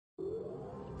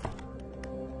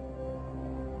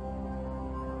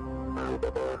Oh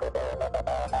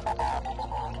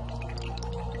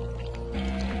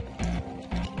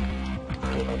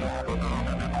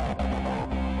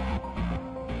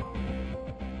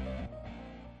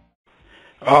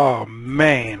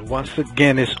man, once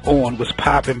again it's on. What's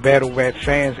poppin', Battle Rap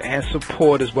fans and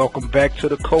supporters? Welcome back to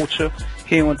the culture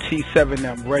here on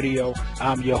T7M Radio.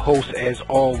 I'm your host as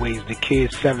always, the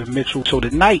Kid 7 Mitchell. So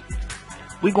tonight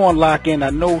we gonna lock in. I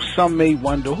know some may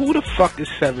wonder, who the fuck is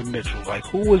 7 Mitchell? Like,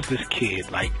 who is this kid?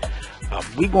 Like,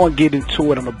 we gonna get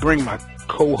into it. I'm gonna bring my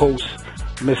co-host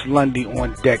Miss Londie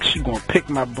on deck. She gonna pick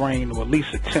my brain, or at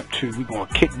least attempt to. We gonna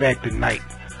kick back tonight,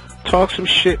 talk some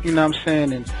shit, you know what I'm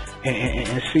saying,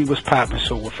 and see what's poppin'.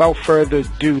 So without further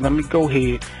ado, let me go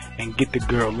ahead and get the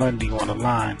girl Londie on the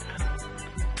line.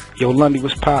 Yo, Londie,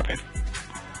 what's poppin'?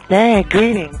 Hey,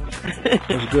 greetings.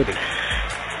 What's good?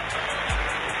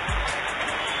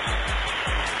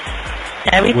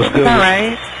 Everything's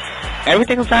alright.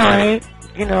 Everything's alright.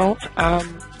 You know,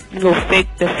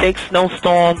 the fake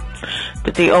snowstorm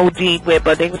that they OD'd with,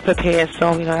 but they was prepared,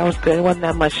 so, you know, that was good. It wasn't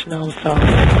that much snow, so,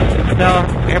 you know,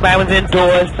 everybody was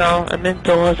indoors, so I'm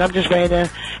indoors. I'm just ready to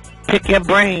pick your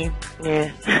brain.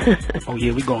 Yeah. Oh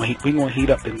yeah, we gonna heat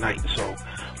up tonight, so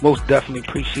most definitely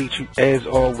appreciate you as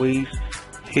always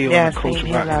here on the Coach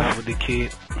Rockin' Out with the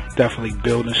Kid. Definitely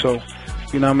building. So,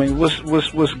 you know what I mean,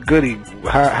 what's goody?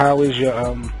 How is your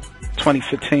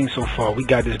 2015 so far? We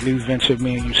got this new venture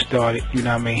me and you started, you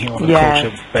know what I mean, here on the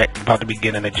culture back about the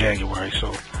beginning of January.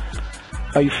 So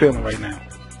how you feeling right now?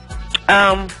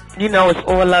 You know, it's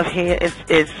all love here.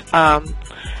 It's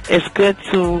good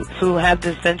to have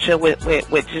this venture with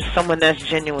just someone that's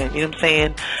genuine, you know what I'm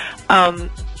saying?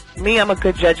 Me, I'm a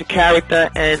good judge of character,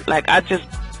 and like I just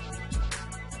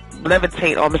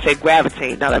gravitate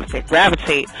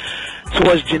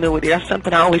towards genuity. That's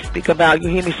something I always speak about. You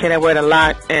hear me say that word a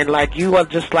lot, and like you are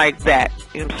just like that.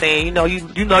 You know what I'm saying? You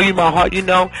know you my heart. You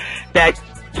know that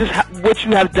just what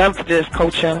you have done for this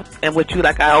culture, and what you,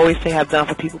 like I always say, have done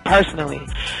for people personally.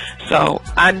 So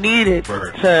I needed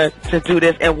to do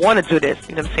this and want to do this.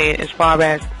 You know what I'm saying? As far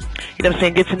as, you know what I'm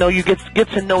saying, get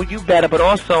to know you better, but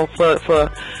also for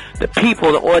the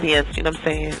people, the audience. You know what I'm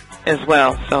saying, as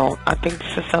well. So I think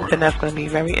this is something that's going to be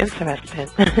very interesting.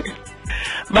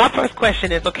 My first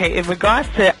question is, okay, in regards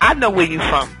to, I know where you're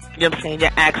from, you know what I'm saying,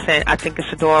 your accent, I think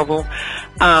it's adorable.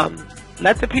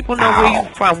 Let the people know where you're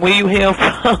from, where you hail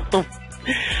from.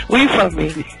 Where you from,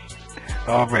 me?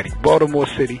 Already. Baltimore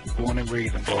City, born and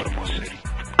raised in Baltimore City.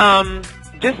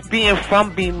 Just being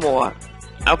from B-More,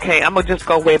 okay, I'm going to just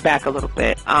go way back a little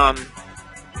bit. When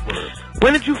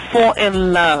did you fall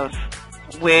in love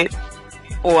with,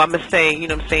 or I'm going to say, you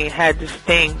know what I'm saying, had this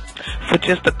thing for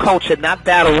just the culture, not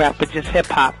battle rap, but just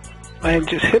hip-hop? Man,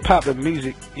 just hip-hop and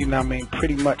music, you know what I mean,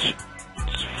 pretty much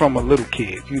from a little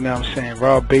kid, you know what I'm saying,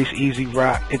 raw bass, easy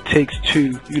rock, It Takes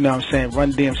Two, you know what I'm saying,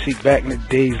 Run DMC back in the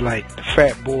days, like the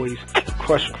Fat Boys, the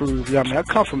Crush Groove, you know what I mean, I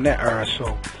come from that era,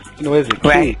 so, you know, as a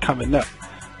kid coming up,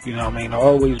 you know what I mean, I've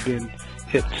always been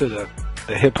hip to the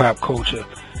hip-hop culture.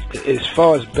 As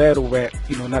far as battle rap,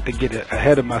 you know, not to get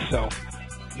ahead of myself,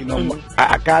 you know,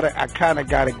 I kind of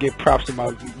gotta give props to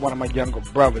one of my younger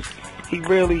brothers. He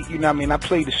really, you know what I mean, I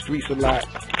played the streets a lot.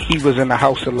 He was in the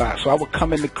house a lot. So I would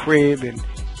come in the crib and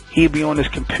he'd be on his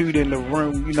computer in the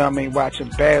room, you know what I mean, watching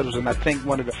battles. And I think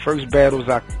one of the first battles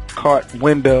I caught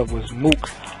wind of was Mook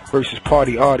versus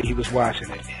Party Artie. He was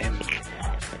watching it. And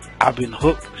I've been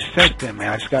hooked since then,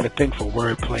 man. I just got to think for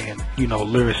wordplay and, you know,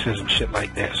 lyricism, shit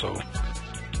like that. So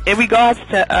in regards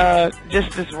to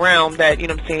just this realm that, you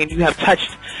know what I'm saying, you have touched,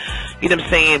 you know what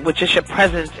I'm saying, with just your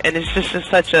presence, and it's just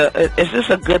it's just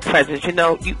a good presence, you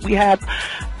know. We have,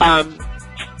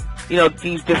 you know,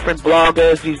 these different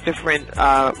bloggers, these different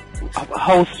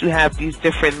hosts, you have these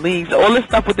different leagues, all this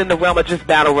stuff within the realm of just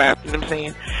battle rap, you know what I'm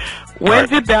saying. When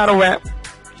did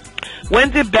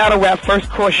battle rap first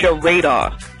cross your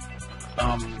radar?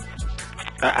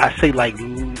 I say like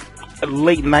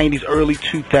late 90s, early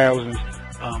 2000s.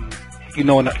 You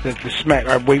know, the smack,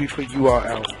 way before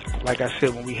URL, like I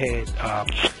said, when we had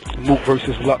Mook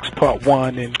versus Lux Part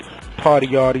 1 and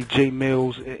Party Artie, J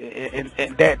Mills, and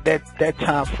that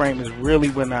time frame is really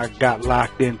when I got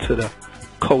locked into the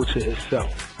culture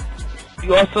itself.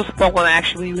 You also spoke on,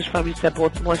 actually, you was from, you said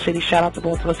Baltimore City. Shout out to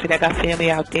Baltimore City. I got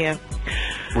family out there.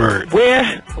 Word.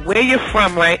 Where you're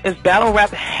from, right? Is battle rap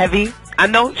heavy? I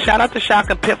know, shout out to Shock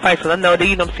and Pit Fights, because I know they,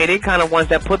 you know what I'm saying, they're kind of ones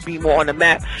that put me more on the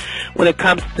map when it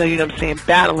comes to, you know what I'm saying,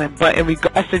 battling. But in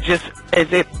regards to just,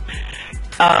 is it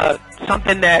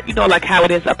something that, you know, like how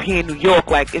it is up here in New York,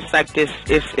 like it's like this,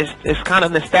 it's kind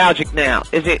of nostalgic now.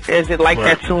 Is it like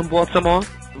that too in Baltimore?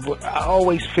 I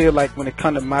always feel like when it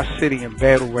comes to my city and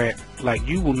battle rap, like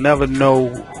you will never know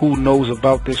who knows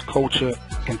about this culture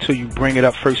until you bring it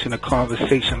up first in a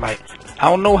conversation. Like, I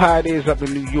don't know how it is up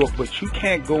in New York, but you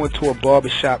can't go into a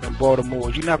barbershop in Baltimore.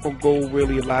 You're not going to go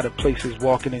really a lot of places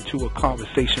walking into a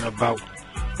conversation about,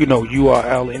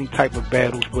 URL, any type of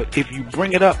battles. But if you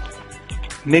bring it up,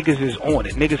 niggas is on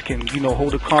it. Niggas can,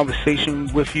 hold a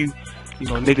conversation with you.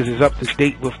 Niggas is up to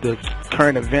date with the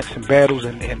current events and battles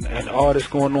and all that's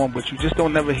going on, but you just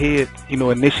don't never hear it,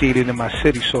 initiated in my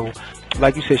city. So,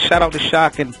 like you said, shout out to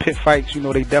Shock and Pit Fights.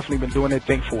 They definitely been doing their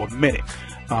thing for a minute,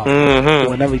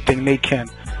 doing everything they can.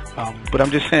 But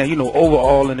I'm just saying,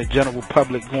 overall in the general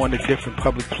public, going to different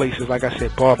public places, like I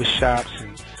said, barbershops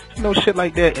and, shit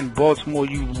like that. In Baltimore,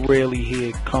 you rarely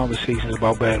hear conversations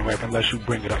about battle rap unless you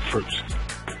bring it up first.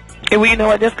 And well, you know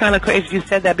what? That's kind of crazy you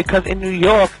said that, because in New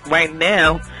York right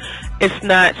now, it's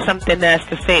not something that's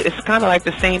the same. It's kind of like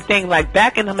the same thing. Like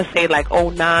back in, I'm going to say like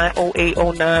 09, 08, 09.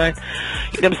 You know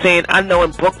what I'm saying? I know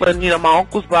in Brooklyn, my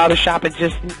uncle's barbershop is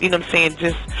just,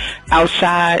 just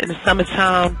outside in the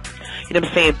summertime. You know what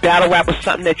I'm saying? Battle rap was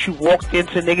something that you walked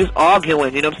into, niggas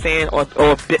arguing, you know what I'm saying?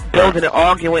 Or building and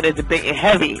arguing and debating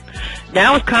heavy.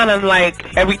 Now it's kind of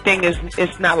like everything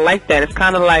it's not like that. It's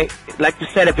kind of like you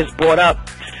said, if it's brought up,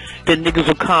 then niggas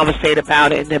will conversate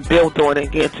about it and then build on it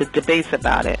and get into debates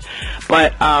about it.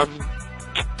 But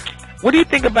what do you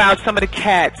think about some of the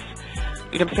cats,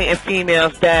 you know what I'm saying, and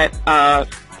females that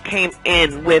came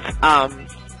in with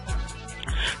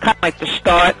kind of like the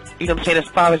start, you know what I'm saying, as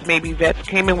far as maybe vets,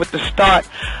 came in with the start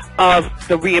of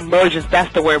the reemergence,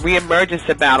 that's the word, reemergence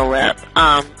of battle rap,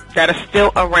 that are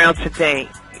still around today?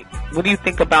 What do you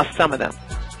think about some of them?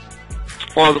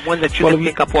 Or the ones that you can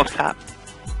think up off top?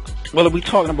 Well, if we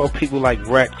talking about people like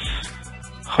Rex,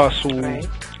 Hustle, right,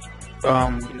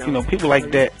 people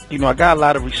like that, I got a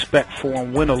lot of respect for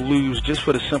them, win or lose, just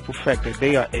for the simple fact that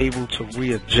they are able to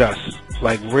readjust.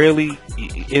 Like really,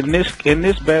 in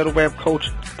this battle rap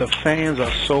culture, the fans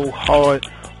are so hard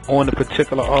on the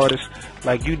particular artist.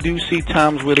 Like you do see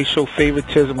times where they show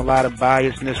favoritism, a lot of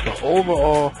biasness, but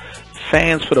overall,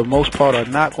 fans for the most part are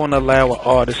not going to allow an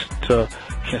artist to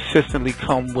consistently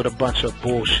come with a bunch of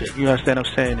bullshit. You understand what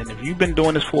I'm saying? And if you've been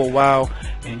doing this for a while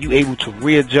and you able to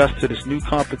readjust to this new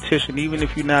competition, even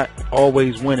if you're not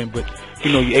always winning, but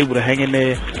you're able to hang in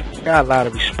there, got a lot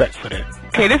of respect for that.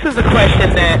 Okay, this is a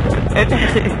question that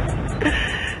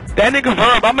that nigga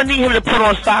Verb, I'm gonna need him to put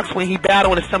on socks when he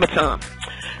battle in the summertime.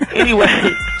 Anyway.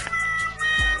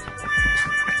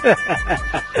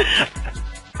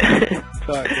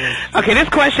 Okay, this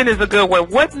question is a good one.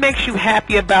 What makes you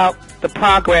happy about the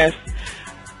progress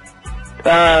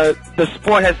the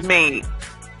sport has made?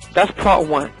 That's part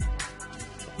one.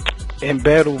 In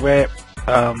battle rap,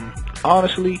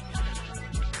 honestly,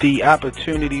 the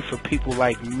opportunity for people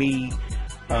like me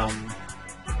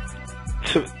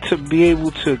to be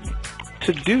able to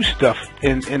do stuff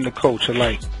in the culture.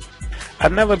 Like,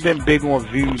 I've never been big on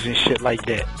views and shit like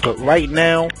that, but right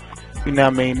now,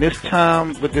 this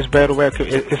time with this battle rap,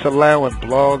 it's allowing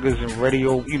bloggers and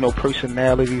radio,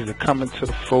 personalities to come into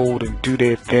the fold and do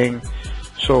their thing.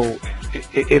 So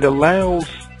it allows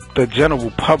the general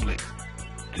public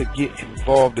to get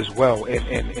involved as well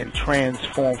and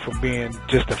transform from being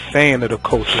just a fan of the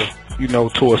culture,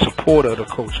 to a supporter of the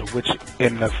culture, which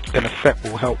in effect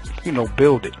will help,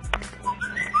 build it.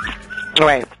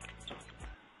 Right.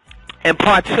 And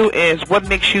part two is what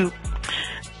makes you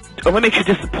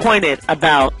disappointed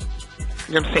about,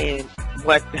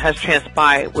 what has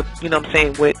transpired with,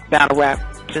 with battle rap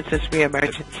since its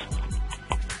reemergence?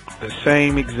 The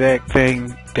same exact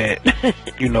thing that,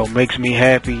 makes me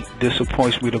happy,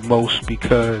 disappoints me the most,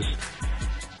 because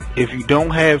if you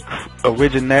don't have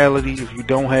originality, if you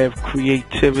don't have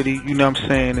creativity,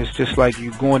 it's just like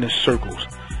you're going in circles.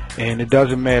 And it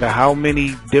doesn't matter how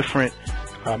many different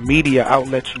media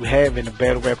outlets you have in the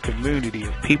battle rap community.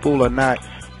 If people are not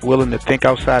willing to think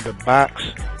outside the box,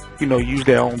 use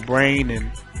their own brain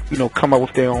and, come up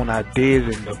with their own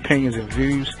ideas and opinions and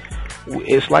views,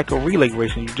 it's like a relay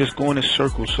race and you're just going in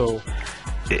circles. So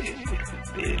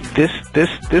this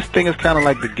thing is kind of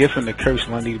like the gift and the curse,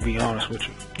 Londie, to be honest with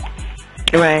you.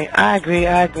 Right, I agree.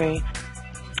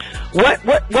 What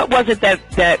was it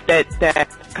that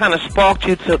kind of sparked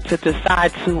you to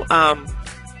decide to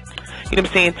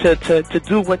to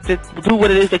do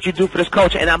what it is that you do for this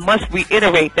culture? And I must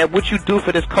reiterate that what you do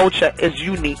for this culture is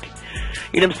unique.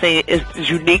 It's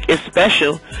unique, it's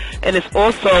special, and it's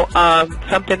also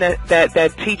something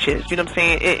that teaches.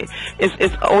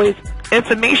 It's always,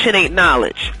 information ain't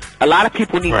knowledge. A lot of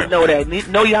people need to know that.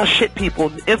 Know y'all shit,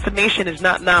 people. Information is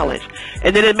not knowledge.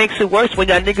 And then it makes it worse when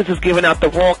y'all niggas is giving out the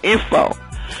wrong info.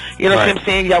 You know what I'm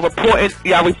saying? Y'all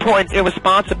reporting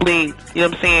irresponsibly, you know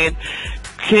what I'm saying?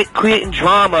 Creating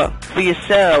drama for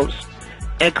yourselves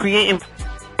and creating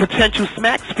potential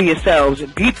smacks for yourselves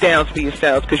and beatdowns for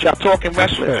yourselves because y'all talking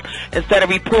reckless instead of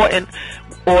reporting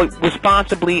or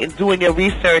responsibly and doing your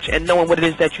research and knowing what it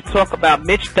is that you talk about.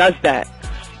 Mitch does that.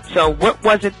 So what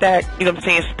was it that, you know what I'm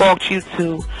saying, sparked you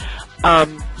to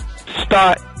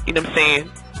start, you know what I'm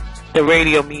saying, the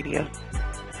radio media?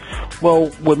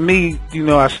 Well, with me, you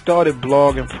know, I started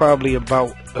blogging probably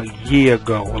about a year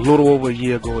ago. A little over a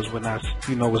year ago is when I,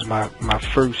 you know, was my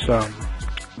first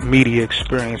media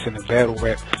experience in the battle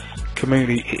rap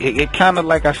community. It kind of,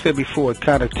 like I said before, it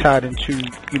kind of tied into,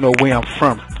 you know, where I'm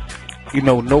from. You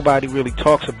know, nobody really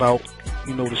talks about,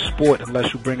 you know, the sport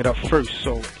unless you bring it up first.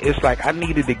 So it's like I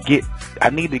needed to get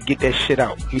that shit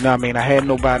out. You know what I mean? I had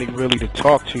nobody really to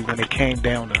talk to when it came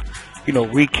down to, you know,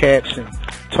 recaps and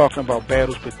talking about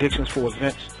battles, predictions for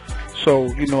events. So,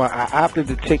 you know, I opted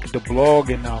to take the blog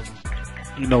and,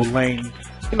 you know, lane,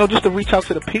 you know, just to reach out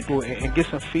to the people and get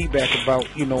some feedback about,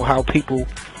 you know, how people,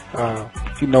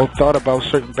 you know, thought about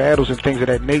certain battles and things of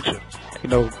that nature. You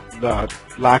know,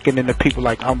 locking into people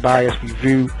like Unbiased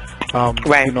Review.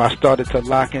 You know, I started to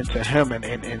lock into him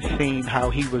and seeing how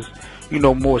he was, you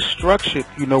know, more structured,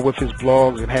 you know, with his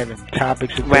blogs and having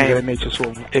topics and things of that nature.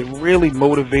 So it really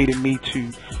motivated me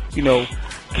to, you know,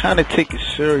 kind of take it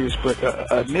serious. But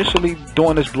initially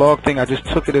doing this blog thing, I just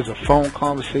took it as a phone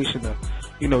conversation to,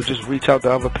 you know, just reach out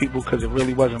to other people because it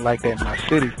really wasn't like that in my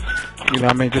city. You know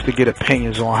what I mean? Just to get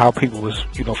opinions on how people was,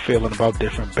 you know, feeling about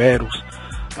different battles.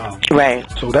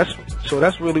 So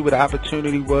that's really what the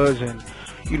opportunity was. And,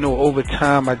 you know, over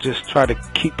time, I just try to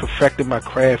keep perfecting my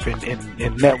craft and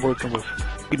networking with,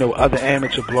 you know, other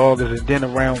amateur bloggers. And then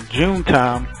around June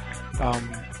time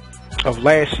of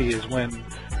last year is when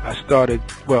I started,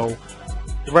 well,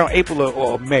 around April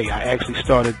or May, I actually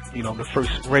started, you know, the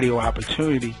first radio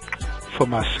opportunity for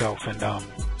myself. And,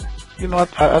 you know,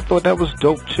 I thought that was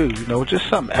dope too, you know, just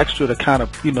something extra to kind of,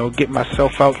 you know, get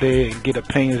myself out there and get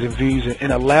opinions and views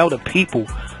and allow the people,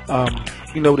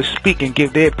 you know, to speak and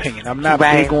give their opinion. I'm not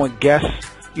big on guests,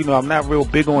 you know, I'm not real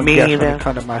big on guests when it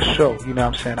comes to my show, you know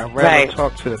what I'm saying? I'd rather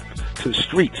talk to the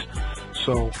streets.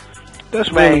 So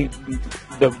that's really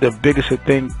the biggest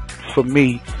thing for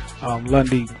me,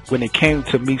 Londie, when it came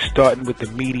to me starting with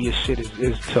the media shit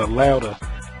is to allow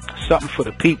something for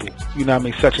the people, you know what I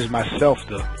mean, such as myself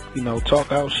to, you know,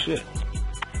 talk our shit.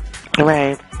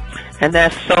 Right. And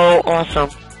that's so awesome.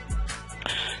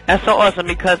 That's so awesome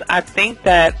because I think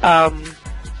that,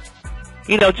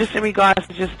 you know, just in regards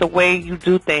to just the way you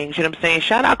do things, you know what I'm saying?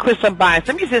 Shout out Chris Unbiased.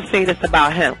 Let me just say this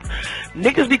about him.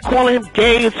 Niggas be calling him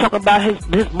gay and talking about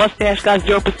his mustache got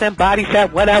 0% body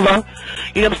fat, whatever.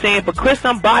 You know what I'm saying? But Chris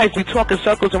Unbiased be talking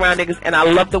circles around niggas, and I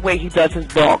love the way he does his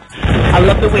blogs. I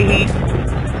love the way he...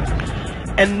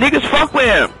 And niggas fuck with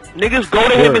him. Niggas go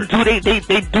to him and they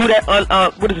do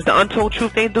that, what is it, the Untold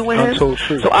Truth they do with him? Untold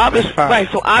Truth. So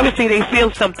obviously they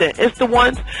feel something. It's a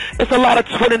lot of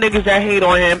Twitter niggas that hate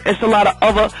on him. It's a lot of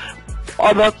other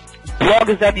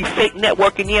bloggers that be fake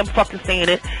networking, yeah, I'm fucking saying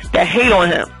it, that hate on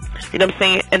him. You know what I'm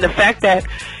saying? And the fact that,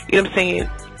 you know what I'm saying,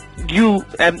 you know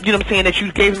what I'm saying, that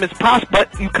you gave him his props,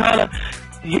 but you kind of,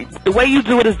 the way you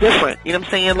do it is different. You know what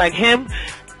I'm saying? Like him,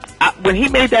 when he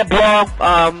made that blog,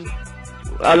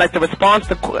 like the response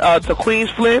to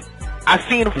Queen's Flip, I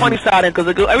seen the funny side of him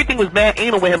because everything was mad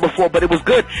anal with him before, but it was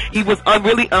good. He was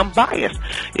really unbiased.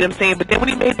 You know what I'm saying? But then when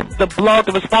he made the blog,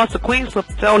 the response to Queen's Flip,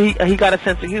 he got a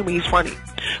sense of humor. He's funny.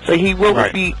 So he will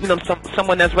be, you know,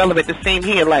 someone that's relevant. The same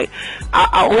here. Like, I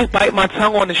always bite my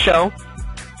tongue on the show.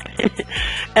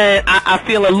 And I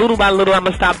feel a little by little I'm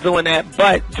going to stop doing that.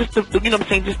 But just you know what I'm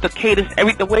saying, just the cadence,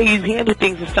 the way he's handled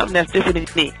things is something that's different and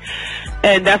unique.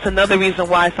 And that's another reason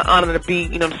why it's an honor to be,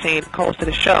 you know what I'm saying, host to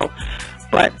the show.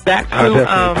 But back to... I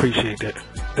definitely appreciate that.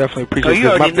 Definitely appreciate that. You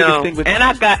already know. And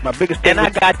I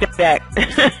got your back.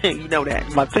 You know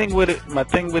that. My thing with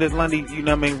it, Londie, you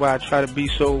know what I mean, why I try to be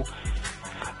so...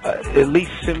 at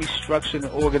least semi-structured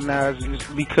and organized is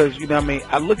because, you know what I mean,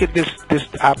 I look at this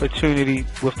opportunity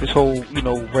with this whole, you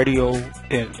know, radio,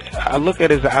 and I look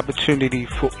at it as an opportunity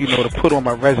for, you know, to put on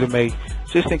my resume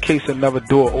just in case another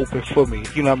door open for me.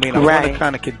 You know what I mean? I want to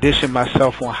kind of condition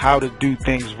myself on how to do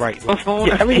things right. Like,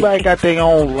 yeah, everybody got their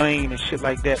own lane and shit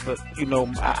like that, but, you know,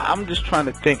 I'm just trying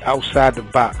to think outside the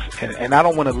box, and I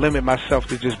don't want to limit myself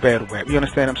to just battle rap. You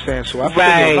understand what I'm saying? So I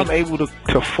feel if I'm able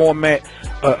to format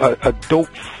a dope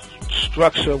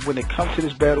structure when it comes to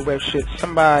this battle rap shit,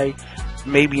 somebody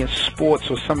maybe in sports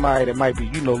or somebody that might be,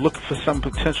 you know, looking for some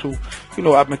potential, you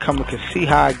know, up and coming can see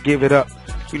how I give it up,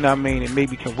 you know what I mean, and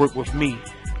maybe can work with me,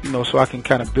 so I can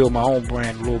kind of build my own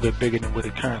brand a little bit bigger than what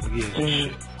it currently is and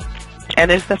shit. And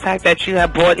it's the fact that you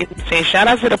have brought, saying shout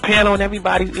out to the panel and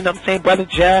everybody, Brother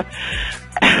Jeff,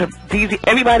 DZ,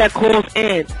 everybody that calls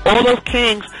in, all those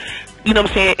kings,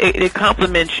 it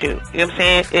compliments you.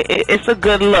 It's a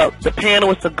good look. The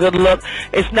panel is a good look.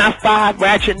 It's not 5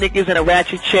 ratchet niggas and a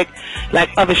ratchet chick like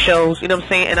other shows, and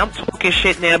I'm talking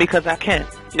shit now because I can.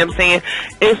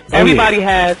 It's everybody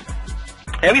has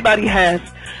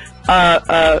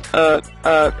the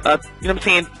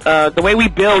way we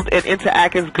build and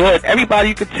interact is good. Everybody,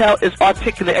 you can tell, is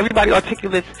articulate. Everybody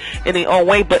articulates in their own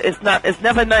way, but it's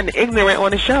never nothing ignorant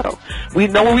on the show. We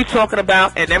know what we're talking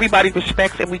about, and everybody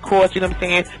respects, and we cross,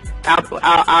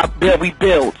 our build, we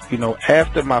build.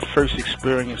 After my first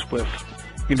experience with,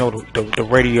 the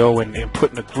radio and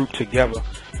putting the group together,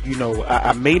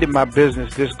 I made it my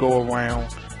business this go around,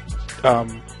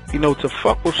 to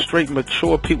fuck with straight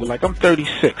mature people. Like, I'm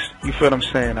 36. You feel what I'm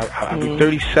saying? I'll be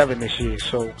 37 this year.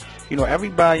 So,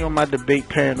 everybody on my debate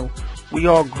panel, we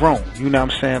all grown. You know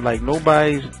what I'm saying? Like,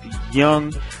 nobody's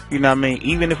young. You know what I mean?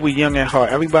 Even if we're young at heart,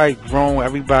 everybody grown.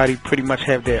 Everybody pretty much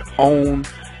have their own,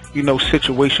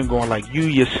 situation going. Like, you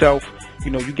yourself,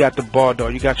 you got the bar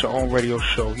dog. You got your own radio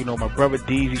show. My brother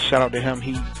Deezy, shout out to him.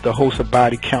 He's the host of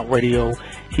Body Count Radio.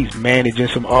 He's managing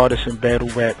some artists in battle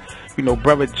rap.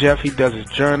 Brother Jeff, he does his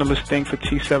journalist thing for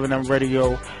T7M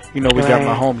Radio. We got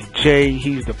my homie Jay,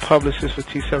 he's the publicist for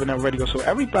T7M Radio. So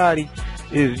everybody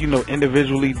is,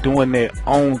 individually doing their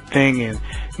own thing, and,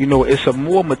 it's a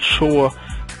more mature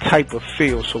type of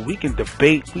feel. So we can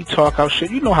debate, we talk our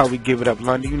shit. You know how we give it up,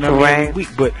 Londie.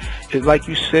 But it's like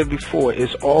you said before,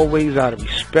 it's always out of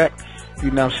respect.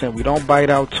 You know what I'm saying? We don't bite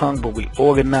our tongue, but we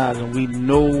organize, and we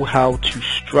know how to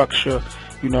structure,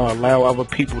 allow other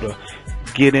people to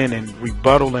get in and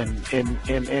rebuttal, and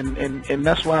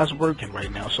that's why it's working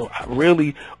right now. So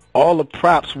really, all the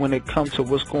props when it comes to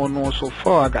what's going on so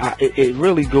far, it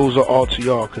really goes all to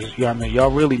y'all, because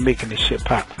y'all really making this shit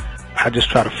pop. I just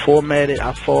try to format it,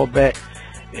 I fall back,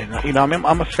 and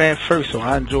I'm a fan first, so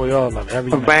I enjoy all of it,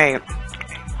 everything. Right,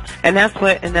 and that's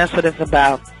what it's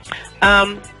about.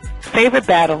 Favorite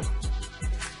battle.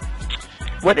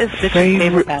 What is your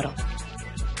favorite battle?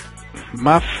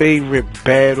 My favorite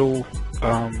battle.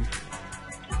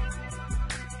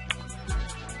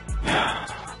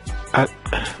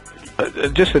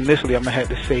 Just initially, I'm gonna have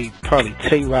to say probably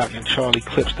Tay-Rock and Charlie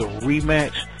Clips, the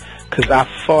rematch, because I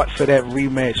fought for that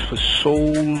rematch for so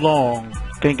long,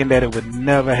 thinking that it would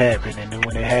never happen, and then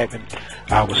when it happened,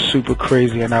 I was super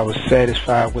crazy, and I was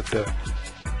satisfied with the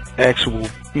actual,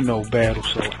 battle.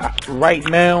 So right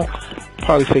now,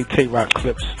 probably say Tay-Rock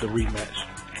Clips, the rematch.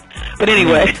 But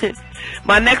anyway.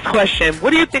 My next question,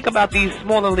 what do you think about these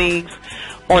smaller leagues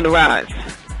on the rise?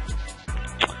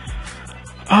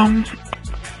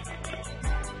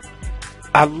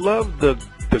 I love the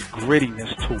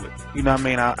grittiness to it. You know what I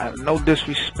mean? I no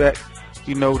disrespect,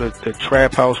 the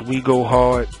Trap House, We Go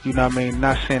Hard. You know what I mean?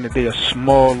 Not saying that they are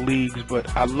small leagues,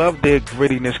 but I love their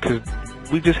grittiness, because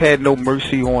we just had no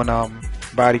mercy on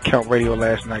Body Count Radio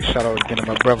last night. Shout out again to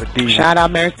my brother D. Shout out,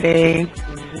 Mercy.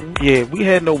 Yeah, we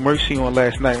had no mercy on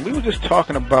last night. And we were just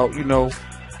talking about,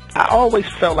 I always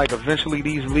felt like eventually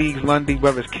these leagues, Londie,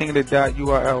 whether it's King of the Dot,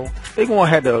 URL, they're going to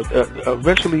have to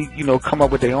eventually, come up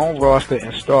with their own roster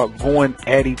and start going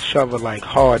at each other like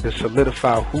hard to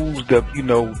solidify who's the,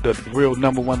 the real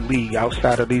 #1 league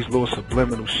outside of these little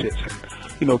subliminal shits.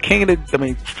 And,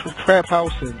 Trap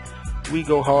House and We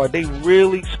Go Hard, they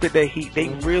really spit that heat. They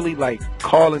really like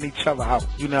calling each other out.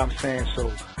 You know what I'm saying?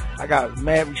 So I got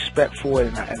mad respect for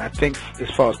it, and I think as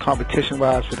far as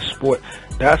competition-wise for the sport,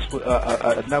 that's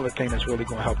another thing that's really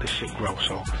going to help this shit grow.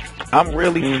 So I'm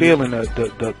really feeling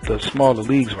the smaller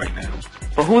leagues right now.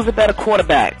 But who's a better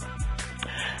quarterback?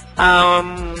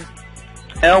 Elway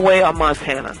or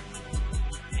Montana?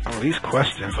 Oh, these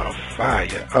questions are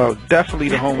fire. Oh, definitely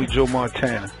the homie Joe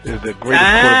Montana is the greatest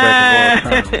quarterback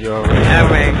of all time. You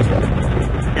already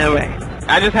know. All right.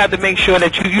 I just have to make sure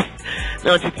that you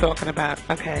know what you're talking about.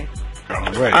 Okay.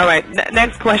 All right. All right.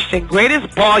 Next question.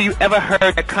 Greatest bar you ever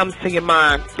heard that comes to your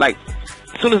mind? Like,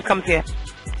 as soon as it comes here.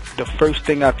 The first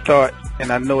thing I thought,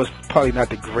 and I know it's probably not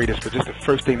the greatest, but just the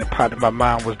first thing that popped in my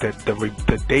mind was that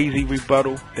the Daisy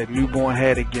rebuttal that Newborn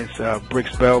had against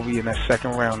Bricks Belvey in that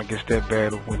second round against that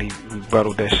battle when he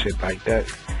rebutted that shit like that.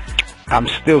 I'm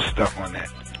still stuck on that.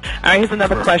 All right, here's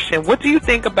another question. What do you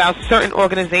think about certain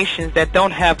organizations that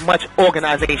don't have much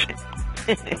organization?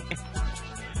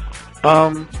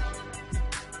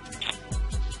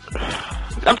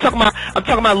 I'm talking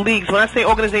about leagues. When I say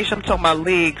organization, I'm talking about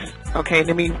leagues. Okay,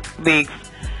 let me leagues.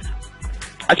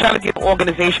 I try to get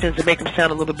organizations to make them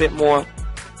sound a little bit more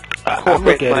I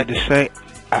look at it the same.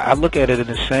 I look at it in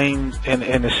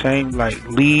the same like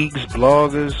leagues,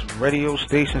 bloggers, radio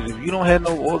stations. If you don't have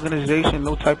no organization,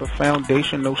 no type of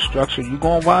foundation, no structure, you're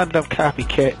gonna wind up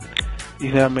copycat.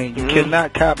 You know what I mean? You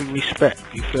cannot copy respect.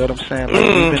 You feel what I'm saying?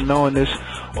 Like we've been knowing this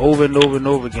over and over and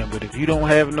over again. But if you don't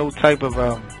have no type of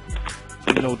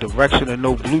direction or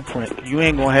no blueprint, you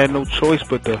ain't gonna have no choice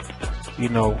but to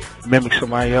mimic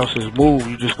somebody else's move.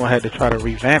 You just gonna have to try to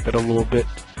revamp it a little bit.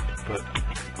 But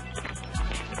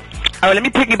all right, let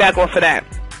me piggyback off of that.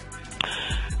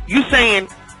 You saying,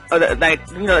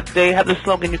 they have the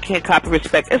slogan, you can't copy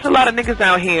respect. There's a lot of niggas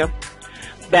out here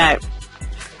that,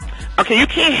 okay, you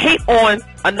can't hate on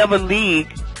another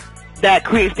league that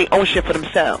creates their own shit for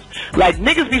themselves. Like,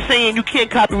 niggas be saying you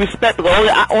can't copy respect, but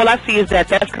all I see is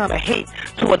that's kind of hate.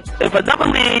 So if another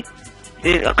league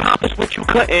accomplished what you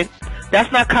couldn't,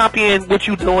 that's not copying what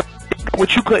you doing,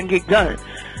 what you couldn't get done.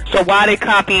 So why they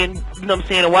copying, you know what I'm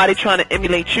saying, or why they trying to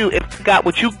emulate you if you got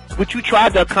what you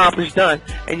tried to accomplish done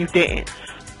and you didn't?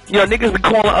 Niggas be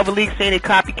calling other leagues saying they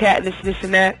copycat this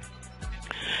and that.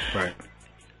 Right.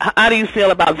 How do you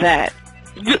feel about that?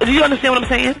 Do you understand what I'm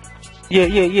saying? Yeah.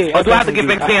 Or do I have to give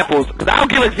examples? Because I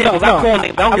don't give examples. I call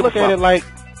names. I don't give a fuck.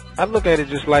 I look at it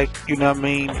just like, you know what I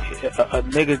mean, a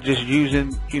nigga just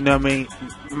using, you know what I mean.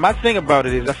 My thing about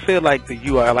it is I feel like the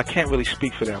URL, I can't really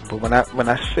speak for them, but when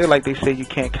I feel like they say you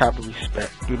can't copy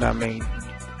respect, you know what I mean,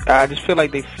 I just feel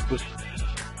like they was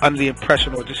under the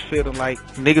impression or just feeling like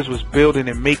niggas was building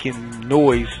and making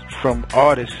noise from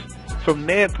artists, from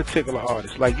their particular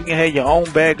artists. Like, you can have your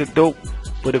own bag of dope,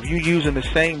 but if you using the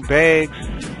same bags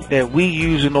that we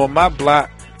using on my block,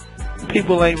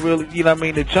 people ain't really, you know what I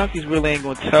mean, the junkies really ain't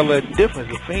going to tell the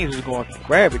difference. The fiends is going to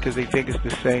grab it because they think it's the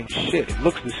same shit. It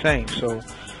looks the same. So,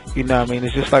 you know what I mean,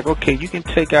 it's just like, okay, you can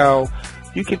take out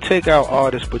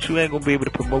artists, but you ain't going to be able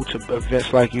to promote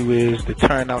events like you is. The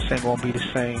turnouts ain't going to be the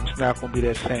same. It's not going to be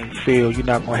that same feel. You're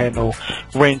not going to have no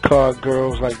ring card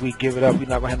girls like we give it up. You're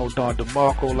not going to have no Don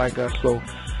DeMarco like us. So,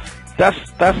 that's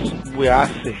where I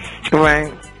see it.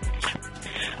 Right.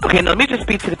 Okay, now let me just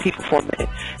speak to the people for a minute.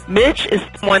 Mitch is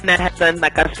the one that has done,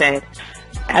 like I said,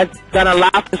 has done a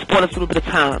lot for the sport a little bit of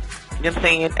time. You know what I'm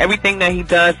saying? Everything that he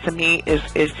does to me is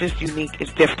just unique.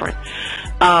 It's different.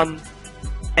 And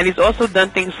he's also done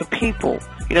things for people.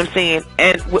 You know what I'm saying?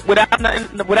 And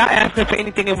without asking for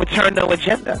anything in return, no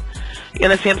agenda. You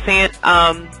understand what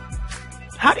I'm saying?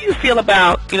 How do you feel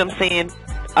about, you know what I'm saying,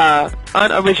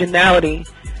 unoriginality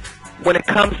when it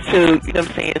comes to, you know what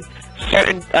I'm saying,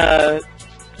 certain,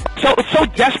 so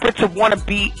desperate to want to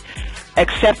be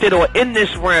accepted or in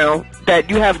this realm that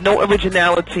you have no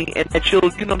originality and that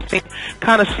you'll, you know what I'm saying,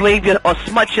 kind of slave or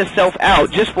smut yourself out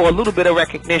just for a little bit of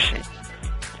recognition?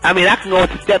 I mean, I can go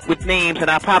into depth with names, and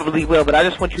I probably will, but I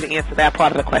just want you to answer that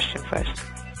part of the question first.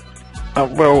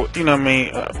 Well, you know what I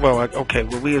mean, okay,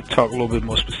 well, we'll talk a little bit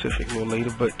more specific a little later,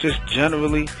 but just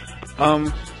generally,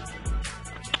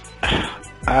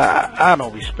 I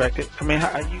don't respect it. I mean,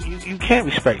 you can't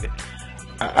respect it.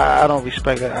 I don't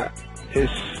respect it.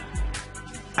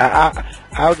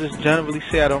 I'll just generally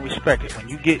say I don't respect it. When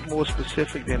you get more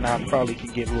specific, then I probably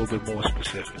can get a little bit more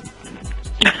specific.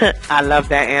 I love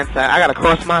that answer. I gotta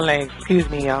cross my legs. Excuse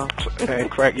me, y'all. Hey,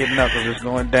 crack your knuckles. It's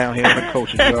going down here in the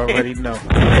culture. You already know.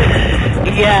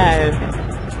 Yes.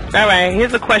 All right.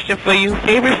 Here's a question for you.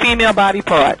 Favorite female body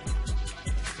part?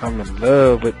 I'm in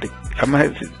love with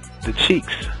the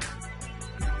cheeks.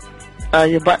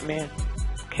 Your butt, man.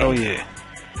 Okay. Oh yeah.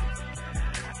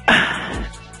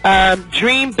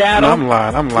 Dream battle. No,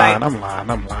 I'm lying.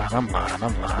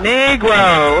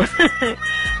 Negro.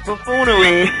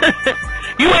 Buffoonery.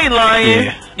 You ain't lying.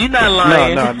 Yeah. You not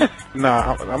lying. No.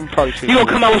 I'm probably saying you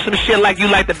gonna come out with some shit like you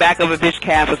like the back of a bitch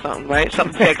calf or something, right?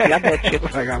 Something sexy. I bet you.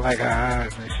 Like I like her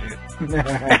eyes and shit.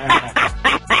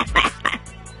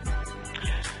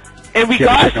 In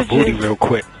regards to booty real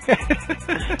quick.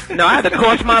 No, I had to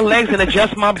cross my legs and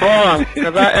adjust my bra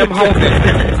because I am holding.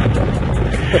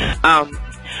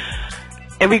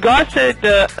 In regards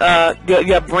to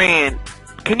your brand,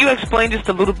 can you explain just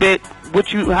a little bit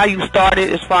how you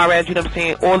started as far as, you know what I'm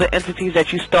saying, all the entities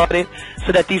that you started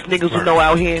so that these niggas will know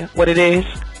out here what it is?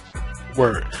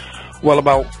 Word. Well,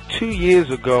 about 2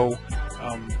 years ago,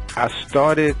 I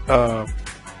started a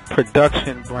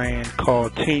production brand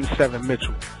called Team 7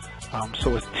 Mitchell.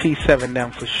 So it's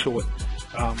T7M for short.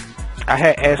 I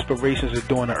had aspirations of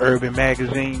doing an urban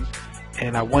magazine,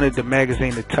 and I wanted the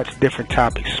magazine to touch different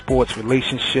topics, sports,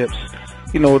 relationships,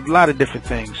 a lot of different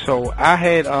things. So I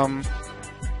had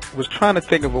was trying to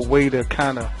think of a way to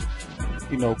kind of,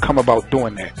 come about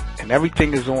doing that. And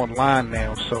everything is online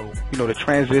now, so, the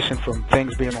transition from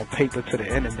things being on paper to the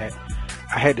internet,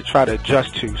 I had to try to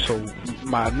adjust to. So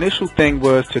my initial thing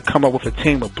was to come up with a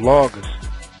team of bloggers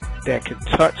that could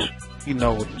touch,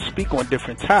 speak on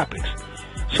different topics.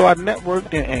 So I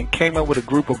networked and came up with a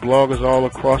group of bloggers all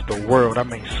across the world. I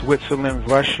mean, Switzerland,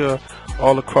 Russia,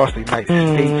 all across the United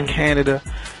States, Canada,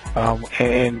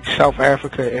 and South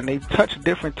Africa. And they touch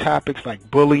different topics like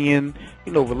bullying,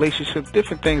 relationships,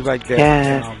 different things like that.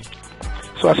 Yes.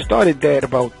 So I started that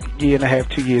about a year and a half,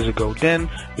 2 years ago. Then,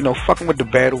 fucking with the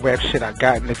battle rap shit, I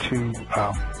got into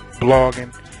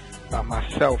blogging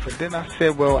myself. And then I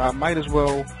said, well, I might as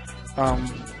well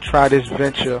try this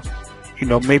venture,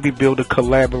 maybe build a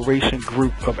collaboration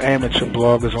group of amateur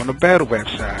bloggers on the battle rap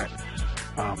side.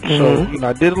 So,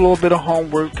 I did a little bit of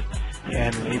homework,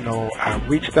 and, I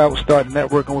reached out, started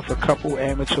networking with a couple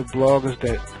amateur bloggers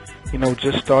that,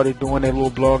 just started doing their little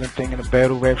blogging thing in the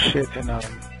battle rap shit. And,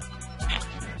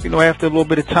 after a little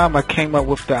bit of time, I came up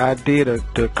with the idea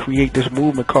to create this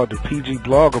movement called the PG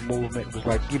Blogger Movement. It was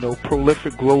like,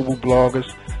 prolific global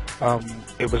bloggers.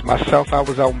 It was myself. I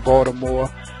was out in Baltimore.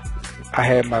 I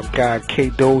had my guy K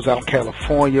Doze out in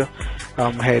California.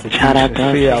 Had the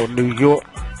Sincere out in New York.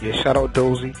 Yeah, shout out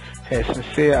Dozy. Had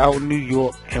Sincere out in New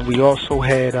York, and we also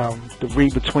had the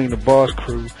Read Between the Bars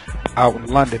crew out in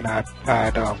London. I'd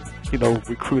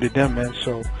recruited them in.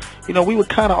 So, we were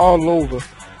kind of all over.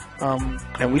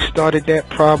 And we started that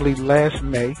probably last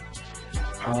May.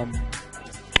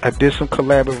 I did some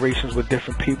collaborations with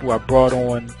different people. I brought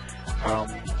on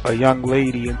a young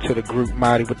lady into the group,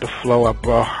 Marty with the Flow. I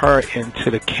brought her into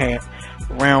the camp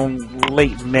around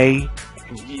late May,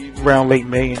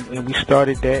 and we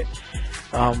started that.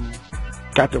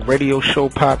 Got the radio show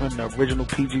popping, the original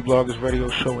PG Bloggers radio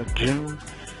show in June.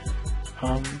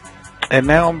 And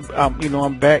now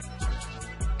I'm back.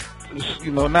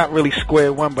 Not really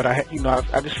square one, but I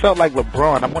just felt like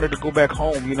LeBron. I wanted to go back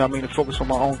home, and focus on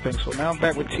my own thing. So now I'm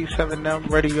back with T7M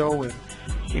Radio and,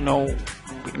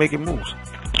 making moves.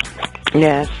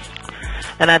 Yes.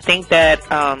 And I think that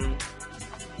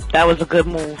that was a good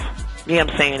move. Yeah, I'm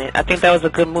saying it. I think that was a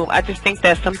good move. I just think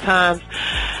that sometimes,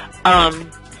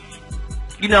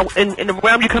 in the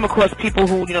realm you come across people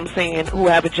who, who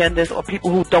have agendas, or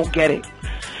people who don't get it.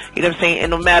 And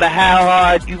no matter how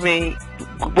hard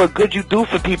what good you do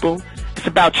for people, it's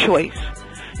about choice.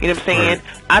 Right.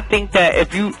 I think that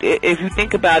if you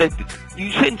think about it,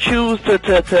 you shouldn't choose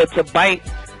to bite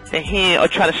the hand or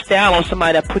try to style on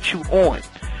somebody that puts you on.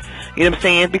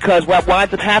 Because what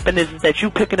winds up happening is that you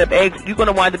picking up eggs, you're going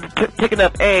to wind up picking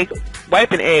up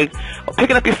wiping eggs, or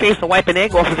picking up your face and wiping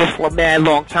egg off of it for a mad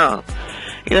long time.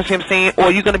 You know what I'm saying?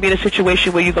 Or you're going to be in a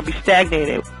situation where you're going to be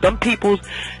stagnated. Some people's,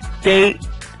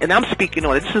 and I'm speaking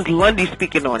on it. This is Londie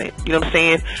speaking on it. You know what I'm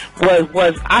saying?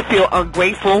 Was I feel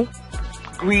ungrateful,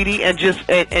 greedy, and just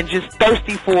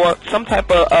thirsty for some type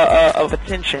of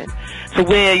attention. So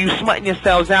where you smutting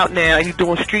yourselves out now, and you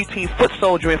doing street team foot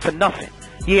soldiering for nothing.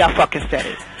 Yeah, I fucking said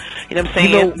it. You know what I'm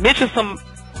saying? Mention some.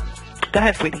 Go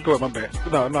ahead, sweetie. Go ahead, my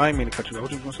bad. No, I didn't mean to cut you off.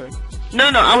 What you going to say? No,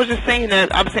 I was just saying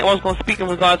that. I was going to speak in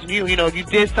regards to you. You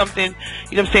did something,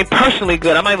 personally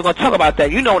good. I'm not even going to talk about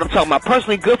that. You know what I'm talking about.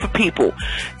 Personally good for people.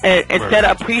 And instead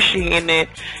of appreciating it,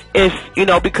 it's,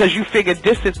 because you figured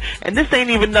this ain't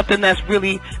even nothing that's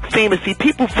really famous. See,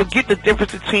 people forget the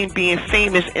difference between being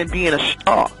famous and being a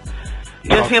star.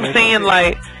 You know what I'm saying?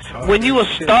 Like, when you a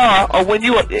star, or when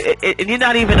and you're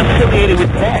not even affiliated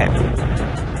with that.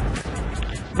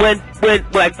 When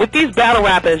like with these battle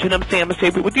rappers, you know what I'm saying? I'm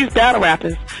gonna say with these battle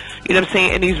rappers, you know what I'm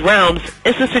saying, in these realms,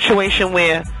 it's a situation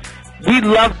where we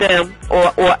love them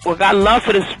or got love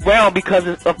for this realm because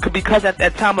at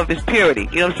that time of its purity.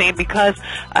 You know what I'm saying? Because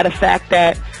of the fact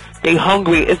that they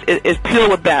hungry, it's pure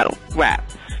with battle rap.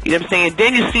 You know what I'm saying?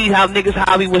 Then you see how niggas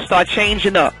Hollywood start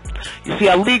changing up. You see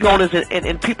how league owners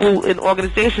and people in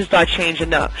organizations start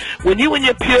changing up. When you in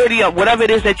your purity of whatever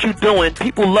it is that you're doing,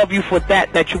 people love you for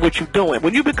what you're doing.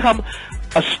 When you become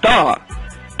a star,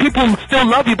 people still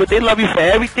love you, but they love you for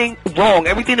everything wrong,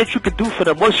 everything that you can do for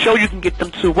them. What show you can get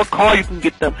them to, what car you can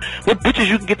get them, what bitches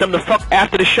you can get them to fuck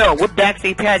after the show, what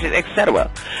backstage pageants, etc.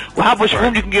 Well, how much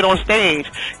room you can get on stage.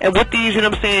 And with these, you know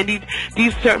what I'm saying,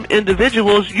 these certain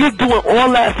individuals, you're doing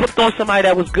all that, flipped on somebody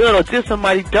that was good or did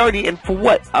somebody dirty, and for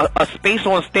what? A space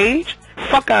on stage?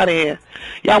 Fuck out of here.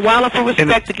 Y'all wildin' for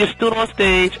respect to get stood on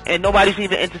stage, and nobody's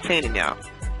even entertaining y'all.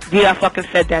 Yeah, I fucking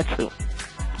said that too.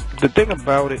 The thing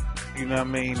about it, you know what I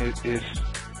mean, is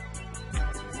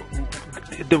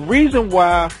the reason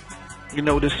why,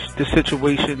 this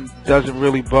situation doesn't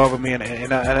really bother me,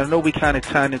 and I know we kind of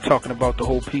tied in talking about the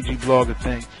whole PG blogger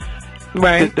thing.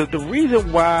 Right. The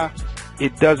reason why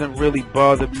it doesn't really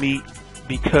bother me,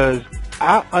 because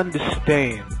I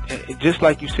understand, just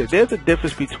like you said, there's a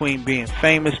difference between being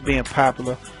famous, being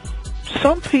popular.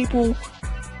 Some people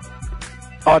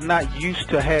are not used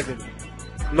to having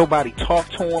nobody talk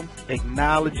to them,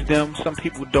 acknowledge them. Some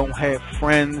people don't have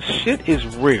friends. Shit is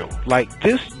real. Like,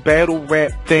 this battle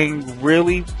rap thing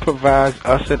really provides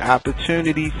us an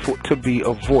opportunity to be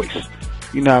a voice.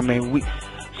 You know what I mean?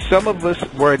 Some of us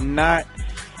were not,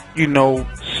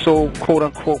 so quote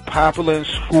unquote popular in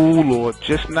school, or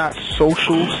just not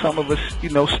social. Some of us,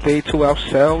 stayed to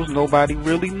ourselves. Nobody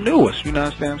really knew us. You know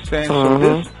what I'm saying? So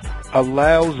this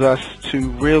allows us to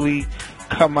really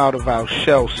come out of our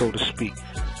shell, so to speak.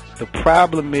 The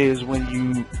problem is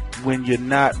when you're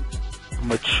not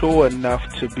mature enough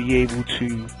to be able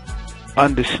to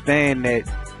understand that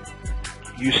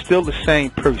you're still the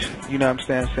same person. You know what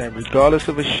I'm saying? Regardless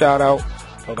of a shout out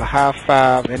or a high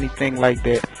five, anything like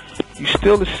that, you're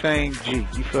still the same G.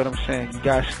 You feel what I'm saying? You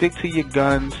gotta stick to your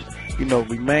guns.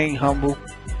 Remain humble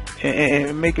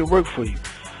and make it work for you.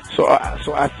 So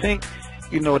I think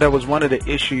that was one of the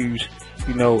issues.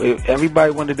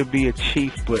 Everybody wanted to be a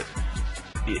chief, but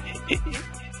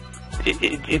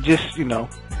it just,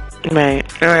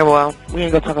 Right. All right, well, we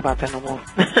ain't gonna talk about that no more.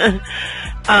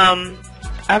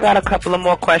 I got a couple of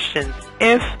more questions.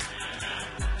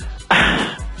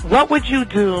 What would you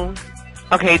do?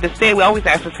 Okay, we always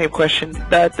ask the same question.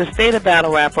 The state of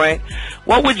battle rap, right?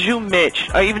 What would you, Mitch,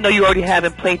 or even though you already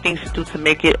haven't played things to do to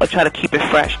make it, or try to keep it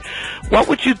fresh, what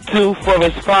would you do for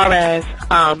as far as,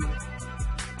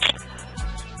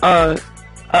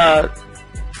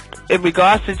 in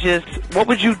regards to just, what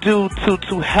would you do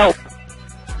to help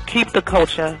keep the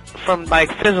culture from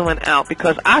fizzling out?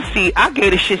 Because I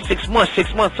gave this shit 6 months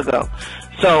ago,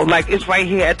 so it's right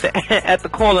here at the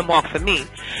calling mark for me,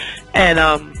 and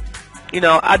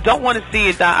I don't want to see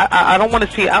it die. I don't want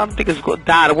to see it. I don't think it's going to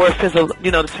die. The word fizzle,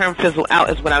 the term fizzle out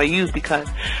is what I would use, because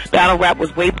battle rap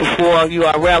was way before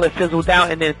URL. It fizzled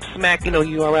out, and then smack,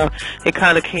 URL, it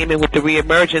kind of came in with the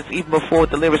reemergence even before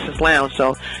the Lyricist Lounge.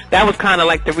 So that was kind of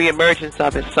like the reemergence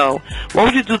of it. So what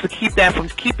would you do to keep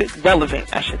it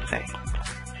relevant, I should say?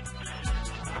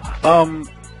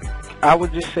 I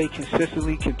would just say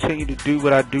consistently continue to do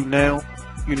what I do now.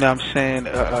 You know what I'm saying?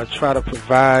 Try to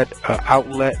provide an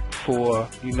outlet for,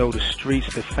 the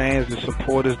streets, the fans, the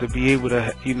supporters to be able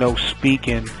to, speak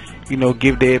and,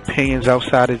 give their opinions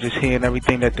outside of just hearing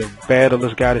everything that the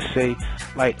battlers got to say.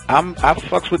 I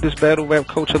fucks with this battle rap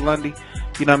culture, Londie.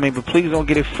 You know what I mean? But please don't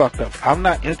get it fucked up. I'm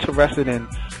not interested in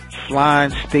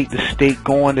flying state to state,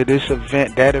 going to this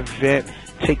event, that event,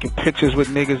 taking pictures with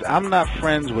niggas. I'm not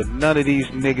friends with none of these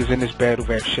niggas in this battle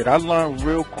rap shit. I learned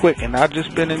real quick, and I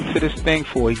just been into this thing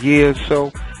for a year,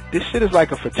 so this shit is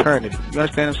like a fraternity. You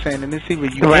understand what I'm saying? And it's either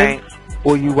you in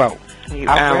or you out. I'd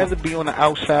rather be on the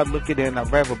outside looking in. I'd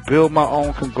rather build my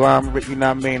own conglomerate, you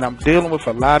know what I mean? I'm dealing with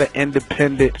a lot of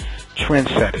independent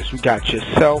trendsetters. We got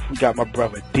yourself, we got my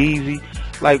brother Deezy.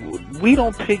 We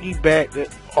don't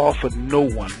piggyback off of no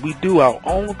one. We do our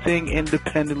own thing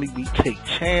independently. We take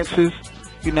chances.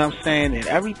 You know what I'm saying? And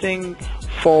everything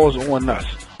falls on us,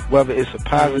 whether it's a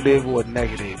positive or a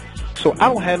negative. So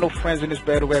I don't have no friends in this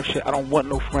battle rap shit. I don't want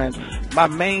no friends. My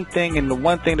main thing, and the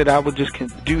one thing that I would just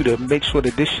do to make sure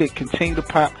that this shit continue to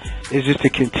pop, is just to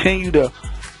continue to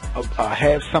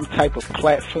have some type of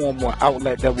platform or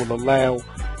outlet that will allow,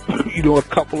 a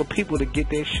couple of people to get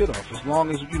their shit off. As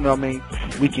long as,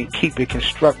 we can keep it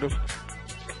constructive,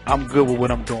 I'm good with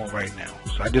what I'm doing right now.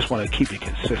 So I just want to keep it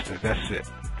consistent. That's it.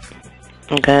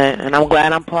 Okay, and I'm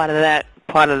glad I'm part of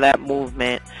that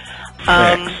movement.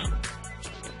 All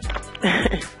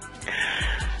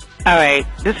right,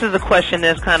 this is a question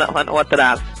that's kind of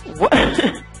unorthodox.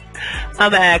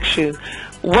 I'm gonna ask you,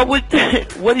 what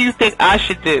do you think I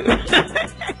should do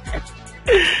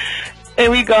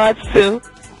in regards to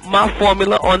my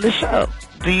formula on the show?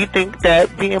 Do you think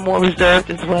that being more reserved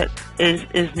is what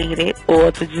is needed,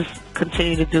 or to just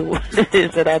continue to do what it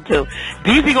is that I do?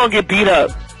 Deezy gonna get beat up.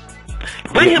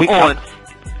 Bring him on.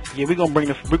 We're gonna bring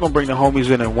the homies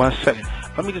in 1 second.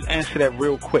 Let me just answer that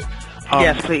real quick.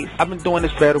 Yes, please. I've been doing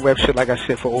this battle rap shit, like I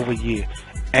said, for over a year,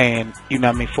 and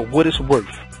for what it's worth,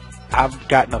 I've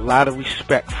gotten a lot of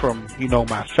respect from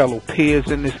my fellow peers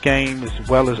in this game, as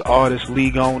well as artists,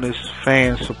 league owners,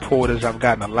 fans, supporters. I've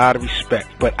gotten a lot of respect,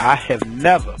 but I have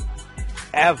never,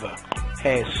 ever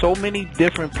had so many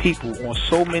different people on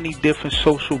so many different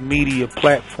social media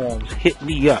platforms hit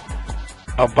me up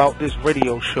about this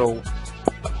radio show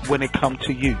when it comes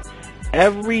to you.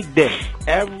 Every day,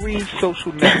 every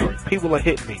social network, people are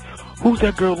hitting me. Who's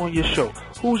that girl on your show?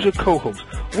 Who's your co-host?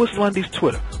 What's Londie's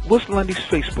Twitter? What's Londie's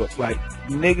Facebook? Like,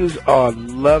 niggas are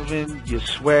loving your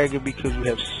swagger because you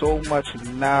have so much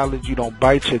knowledge. You don't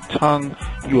bite your tongue.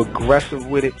 You're aggressive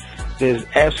with it. There's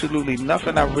absolutely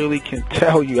nothing I really can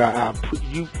tell you.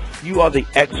 You are the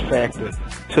X factor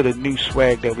to the new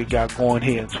swag that we got going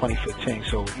here in 2015.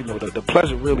 So, you know, the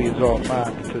pleasure really is all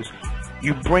mine because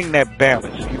you bring that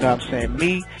balance. You know what I'm saying?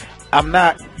 Me,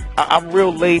 I'm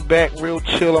real laid back, real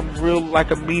chill. I'm real like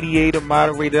a mediator,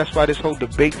 moderator. That's why this whole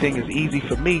debate thing is easy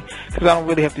for me because I don't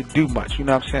really have to do much. You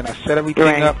know what I'm saying? I set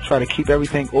everything up, try to keep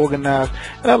everything organized,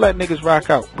 and I let niggas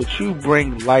rock out. But you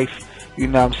bring life, you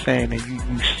know what I'm saying? And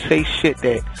you say shit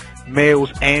that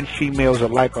males and females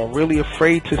alike are really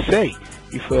afraid to say.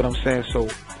 You feel what I'm saying? So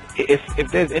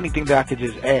if there's anything that I could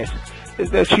just ask, is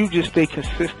that you just stay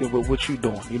consistent with what you're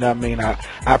doing. You know what I mean? I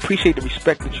appreciate the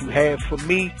respect that you have for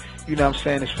me, you know what I'm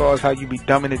saying, as far as how you be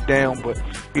dumbing it down, but,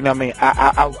 you know what I mean,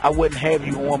 I wouldn't have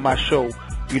you on my show,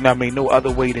 you know what I mean, no other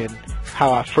way than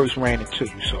how I first ran into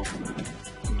you. So,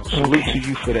 you know, salute to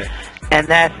you for that. And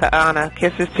that's an honor.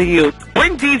 Kisses to you.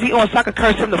 Bring DZ on so I can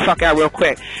curse him the fuck out real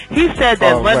quick. He said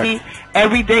that Londie,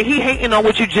 every day, he hating on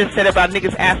what you just said about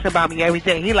niggas asking about me every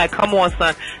day. He like, come on,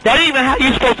 son. That ain't even how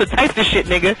you supposed to type this shit,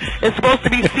 nigga. It's supposed to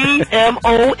be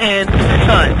C-M-O-N,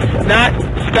 son. Not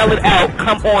spell it out.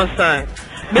 Come on, son.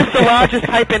 Mr. Rogers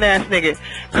typing ass nigga.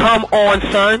 Come on,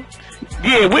 son.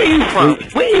 Yeah, where you from?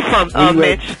 Where you from,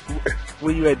 Mitch?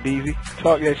 Where you at, DZ?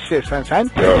 Talk that shit, son.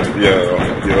 Yeah,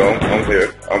 I'm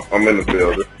here. I'm in the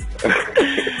building.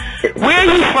 Where are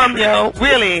you from, yo?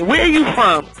 Really? Where are you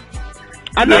from?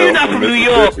 I know you're not from New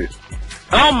York.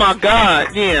 Oh my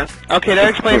God, yeah. Okay, that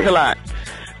explains a lot.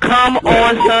 Come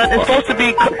on, son.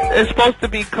 It's supposed to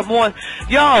be. Come on,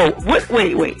 yo.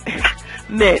 Wait.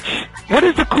 Mitch, what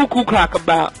is the cuckoo clock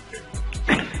about?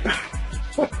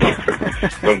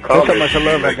 That's how much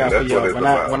love I got for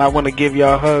y'all. When I want to give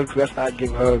y'all hugs, that's how I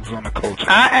give hugs on the culture.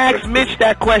 I asked Mitch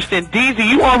that question. DZ,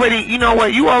 you know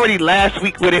what? You already last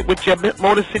week with it, with your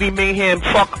Motor City Mayhem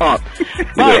fuck up.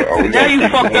 But now you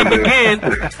fucked up again.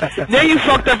 Now you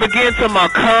fucked up again to my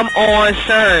come on,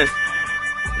 son.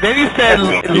 Then you said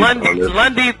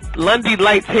Londie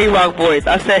light Tay-Rock voice.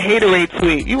 I said haterade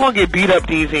tweet. You gonna get beat up,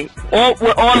 DZ. All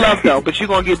love though, but you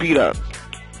gonna get beat up.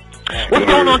 What's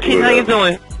going on, King? How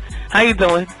you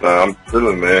doing? Nah, I'm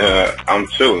chilling, man. I'm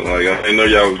chilling. Like, I didn't know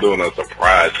y'all was doing a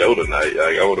surprise show tonight.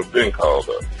 Like, I would have been called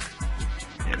up.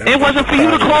 It wasn't for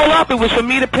you to call up. It was for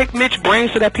me to pick Mitch brain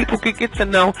so that people could get to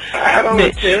know I don't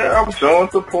Mitch. care. I'm showing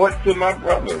support to my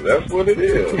brother. That's what it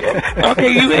is.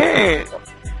 Okay, you in.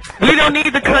 We don't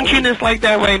need the countryness like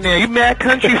that right now. You mad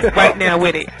country right now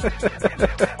with it.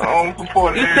 I don't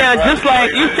support you sound just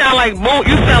like you sound like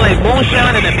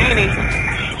moonshine and a mayonnaise.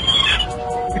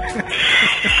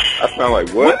 I sound like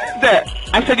what? What is that?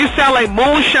 I said you sound like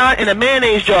moonshine in a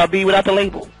mayonnaise jar, B, without the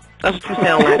label. That's what you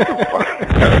sound like.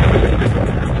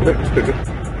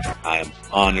 I am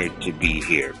honored to be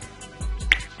here.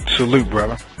 Salute,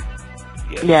 brother.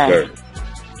 Yes. Sir.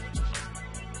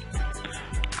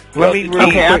 Let me real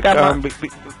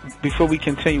quick, before we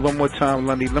continue one more time,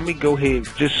 Londie, let me go ahead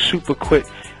just super quick.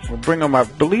 We'll bring on I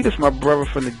believe it's my brother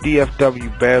from the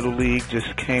DFW Battle League.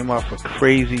 Just came off a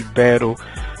crazy battle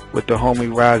with the homie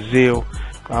Razil.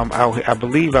 I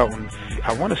believe I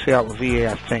want to say out in VA,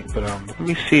 I think, but let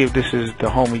me see if this is the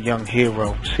homie Young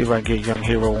Hero. See if I can get Young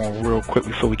Hero on real quick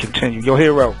before we continue. Yo,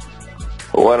 Hero.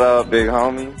 What up, big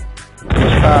homie?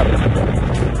 What's poppin'?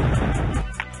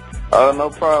 No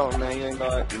problem, man. You ain't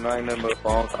nothing but a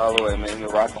phone call away, man. You've been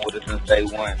rocking with us since day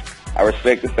one. I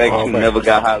respect the fact you never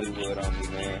got Hollywood on me,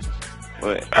 man.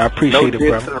 But I appreciate it,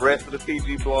 bro. To the rest of the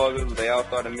PG bloggers, they all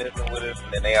started messing with us,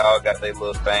 and then they all got their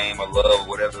little fame or love or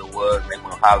whatever it was. They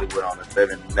went Hollywood on us. They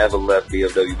never left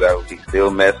BFW Battle League. Still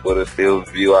mess with us, still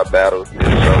view our battles, still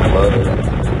show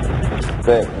love.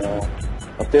 But, man,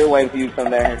 I'm still waiting for you to come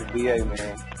down here to VA,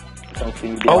 man.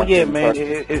 Oh yeah, man,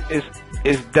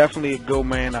 it's definitely a go,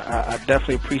 man. I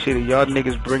definitely appreciate it. Y'all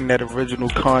niggas bring that original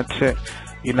content.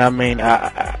 You know what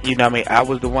I mean? I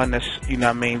was the one that's, you know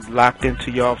what I mean, locked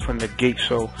into y'all from the gate.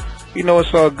 So, you know,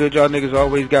 it's all good. Y'all niggas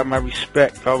always got my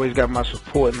respect, always got my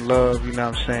support and love. You know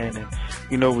what I'm saying? And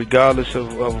you know, regardless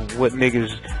of what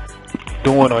niggas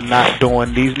doing or not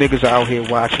doing, these niggas are out here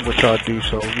watching what y'all do.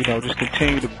 So, you know, just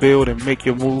continue to build and make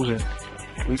your moves, and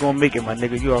we gonna make it, my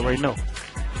nigga. You already know.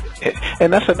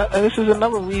 And this is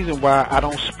another reason why I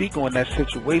don't speak on that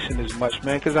situation as much,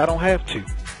 man, because I don't have to.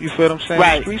 You feel what I'm saying?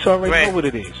 Right. The streets already know what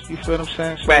it is. You feel what I'm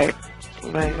saying? So, right.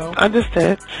 You know?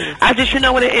 Understand. I just, you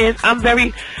know what it is? I'm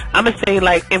gonna say,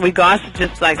 like, in regards to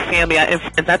just, like, family,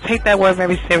 and I take that word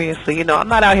very seriously. You know, I'm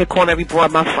not out here calling every boy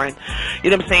my friend.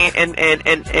 You know what I'm saying?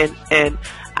 And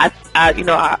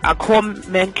I call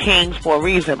men kings for a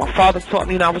reason. My father taught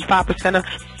me, I was 5%er.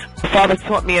 My father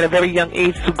taught me at a very young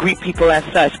age to greet people as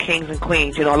such, kings and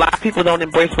queens. A lot of people don't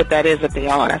embrace what that is that they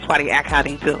are. That's why they act how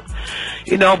they do.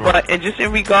 But and just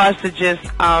in regards to just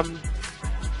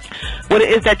what it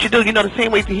is that you do, the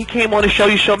same way that he came on the show,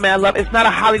 you show mad love. It's not a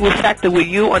Hollywood factor with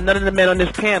you or none of the men on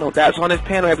this panel that's on this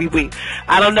panel every week.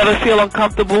 I don't never feel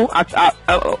uncomfortable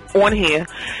on here,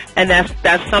 and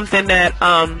that's something that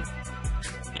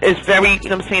is very,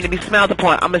 to be smiled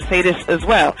upon. I'm gonna say this as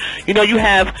well. You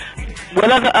have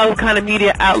whatever other kind of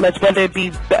media outlets, whether it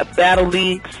be battle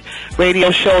leagues,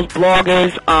 radio shows,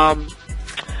 bloggers,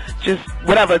 just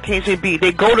whatever the case may be,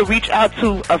 they go to reach out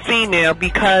to a female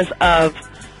because of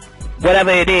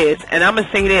whatever it is. And I'm gonna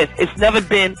say this: it's never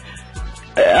been.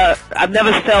 I've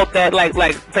never felt that, like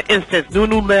for instance,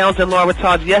 Nunu Lounge and Laura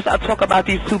Targe. Yes, I talk about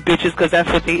these two bitches because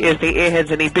that's what they is. They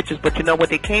airheads and they bitches. But you know what?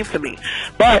 They came for me.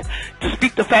 But to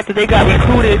speak the fact that they got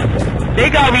recruited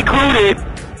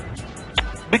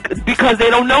because they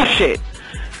don't know shit.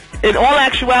 In all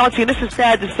actuality, and this is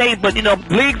sad to say, but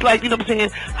leagues like,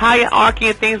 hierarchy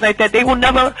and things like that, they will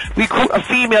never recruit a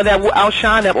female that will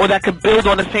outshine them or that could build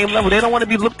on the same level. They don't want to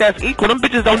be looked at as equal. Them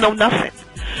bitches don't know nothing.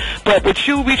 But with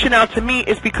you reaching out to me,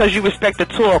 it's because you respect the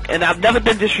talk, and I've never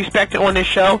been disrespected on this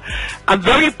show. I'm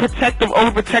very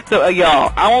overprotective of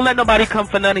y'all. I won't let nobody come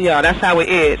for none of y'all. That's how it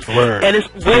is. Word. And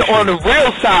we're on the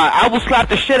real side. I will slap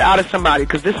the shit out of somebody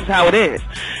because this is how it is.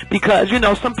 Because,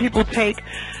 some people take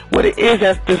what it is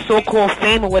as the so-called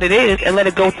fame or what it is and let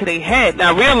it go to their head.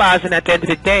 Now, realizing at the end of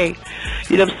the day,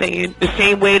 the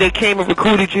same way they came and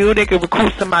recruited you, they could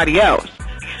recruit somebody else.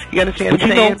 You understand what I'm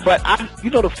saying? But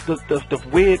the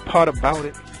weird part about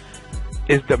it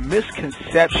is the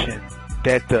misconception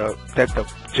that the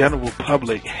general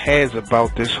public has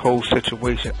about this whole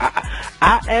situation.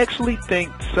 I actually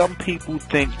think some people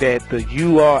think that the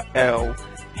URL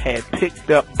had picked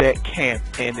up that camp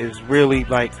and is really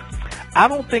like, I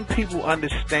don't think people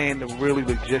understand the really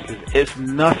logistics. It's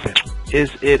nothing.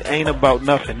 It ain't about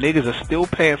nothing. Niggas are still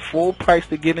paying full price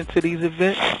to get into these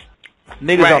events.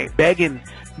 Niggas are begging.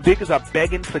 Niggas are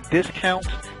begging for discounts.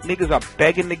 Niggas are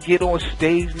begging to get on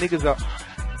stage.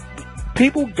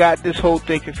 People got this whole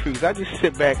thing confused. I just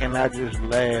sit back and I just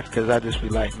laugh because I just be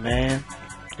like, man,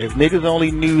 if niggas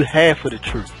only knew half of the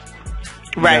truth.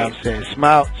 You know what I'm saying?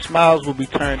 Smiles will be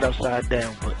turned upside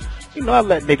down. But, I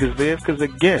let niggas live because,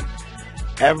 again,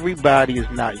 everybody is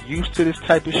not used to this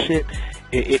type of shit.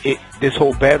 This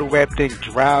whole battle rap thing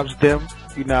drives them.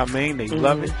 You know what I mean? They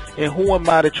love it. And who am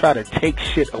I to try to take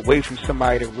shit away from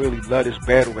somebody that really love this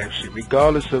battle rap shit?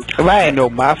 Regardless of,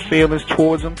 my feelings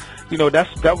towards them.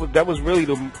 That was really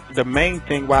the main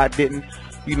thing why I didn't,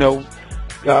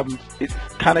 it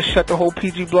kind of shut the whole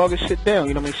PG blogger shit down.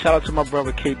 You know what I mean? Shout out to my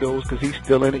brother K-Doz because he's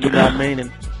still in it. You know what I mean?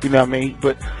 And you know what I mean?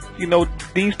 But,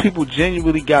 these people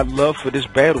genuinely got love for this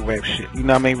battle rap shit. You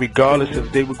know what I mean? Regardless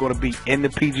if they were going to be in the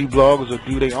PG bloggers or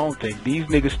do their own thing. These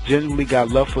niggas genuinely got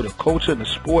love for the culture and the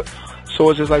sport. So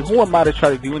it's just like, who am I to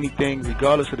try to do anything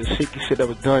regardless of the shaky shit that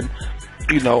was done?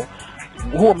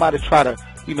 Who am I to try to,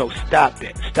 stop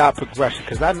that, stop progression?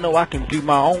 Because I know I can do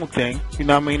my own thing. You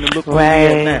know what I mean? And look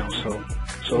where we at now.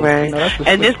 So that's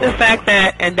and this the fact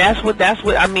that, and that's what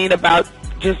I mean about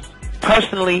just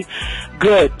personally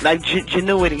good, like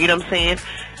genuity. You know what I'm saying?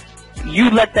 You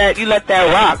let that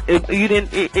rock. You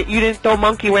didn't throw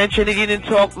monkey wrench in it. You didn't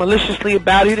talk maliciously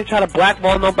about it. You didn't try to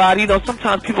blackball nobody.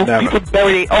 Sometimes people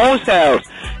bury their own selves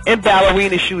in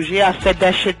ballerina shoes. Yeah, I said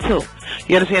that shit too.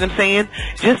 You understand what I'm saying?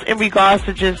 Just in regards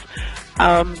to just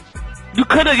you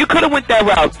could have went that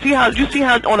route. You see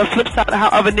how on the flip side how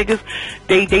other niggas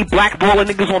they blackballing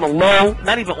niggas on the low,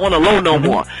 not even on the low no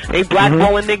more. They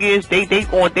blackballing niggas.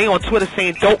 They on Twitter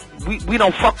saying we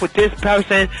don't fuck with this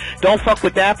person, don't fuck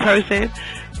with that person.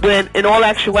 When in all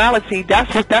actuality,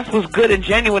 that's what's good and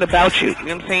genuine about you. You know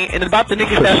what I'm saying? And about the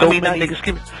niggas not niggas.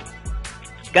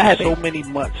 Go ahead.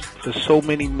 For so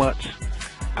many months,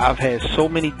 I've had so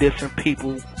many different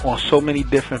people on so many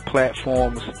different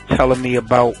platforms telling me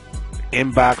about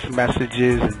inbox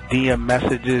messages and DM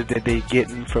messages that they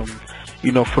getting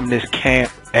from this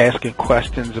camp, asking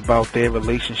questions about their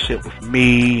relationship with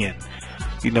me and,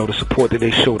 the support that they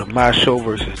show to my show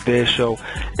versus their show.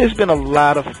 It's been a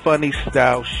lot of funny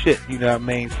style shit, you know what I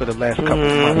mean, for the last couple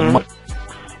of months.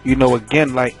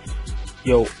 Again, like,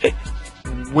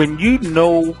 when you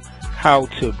know how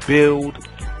to build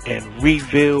and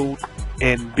rebuild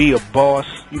and be a boss,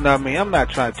 you know what I mean? I'm not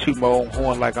trying to toot my own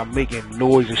horn like I'm making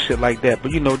noise and shit like that,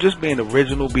 but just being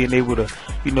original, being able to,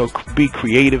 be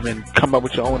creative and come up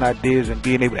with your own ideas and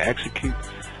being able to execute.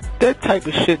 that type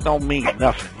of shit don't mean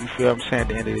nothing. You feel what I'm saying? At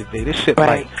the end of the day, this shit,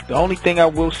 Right. like, the only thing I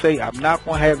will say, I'm not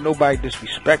gonna have nobody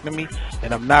disrespecting me,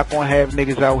 and I'm not gonna have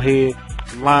niggas out here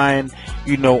lying,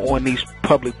 you know, on these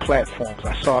public platforms.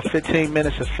 I saw a 15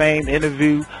 Minutes of Fame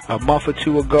interview a month or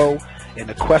two ago, and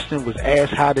the question was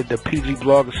asked, how did the PG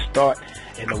bloggers start?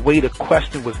 And the way the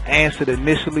question was answered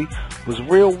initially was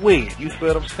real weird. You feel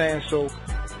what I'm saying? So,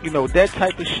 you know, that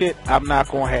type of shit I'm not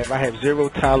going to have. I have zero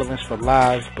tolerance for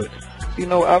lies, but, you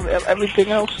know, everything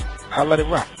else, I'll let it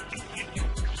rock.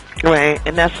 Right,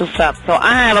 and that's what's up. So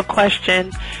I have a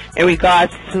question in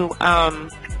regards to,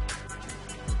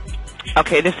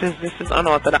 okay, this is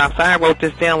unorthodox. I wrote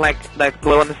this down like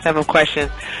below the 7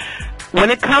 questions. When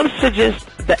it comes to just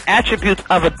the attributes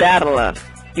of a battler,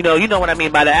 you know what I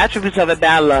mean by the attributes of a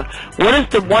battler. What is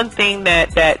the one thing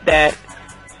that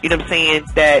you know what I'm saying,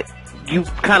 that you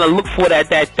kind of look for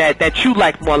that you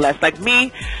like more or less? Like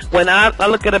me, when I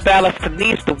look at a battler, for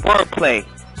me it's the wordplay.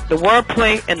 The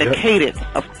wordplay and the cadence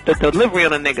of the delivery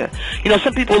on a nigga. You know,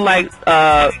 some people like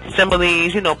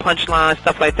similes, you know, punchlines,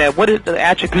 stuff like that. What is the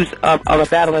attributes of a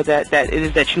battler that it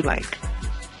is that you like?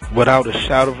 Without a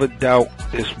shadow of a doubt,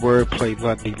 it's wordplay,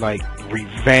 Londie. Like,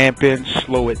 revamping,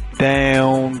 slow it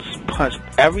down, punch.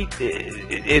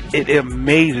 It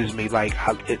amazes me. Like,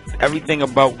 everything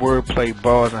about wordplay,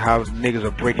 bars, and how niggas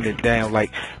are breaking it down.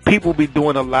 Like, people be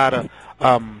doing a lot of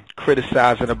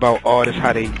criticizing about artists,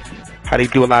 how they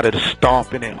do a lot of the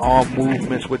stomping and arm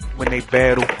movements when they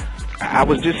battle. I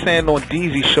was just saying on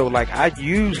DZ's show, like, I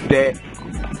use that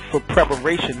for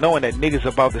preparation, knowing that niggas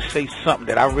about to say something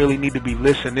that I really need to be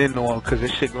listening on, because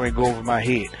this shit going to go over my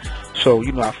head. So,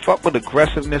 you know, I fuck with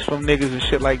aggressiveness from niggas and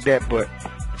shit like that, but,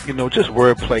 you know, just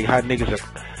wordplay, how niggas are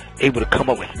able to come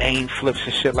up with name flips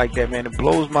and shit like that, man, it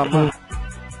blows my mind.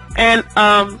 And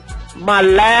my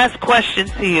last question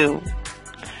to you,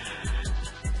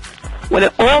 when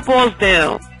it all boils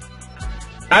down,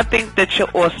 I think that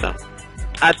you're awesome.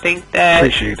 I think that,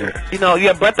 appreciate that. You know,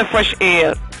 you're a breath of fresh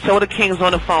air. So the King's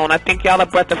on the phone. I think y'all a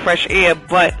breath of fresh air.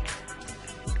 But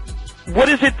what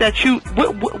is it that you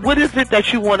what is it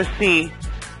that you want to see,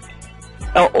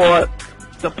 or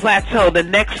the plateau, the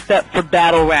next step for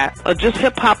battle rap, or just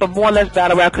hip hop, or more or less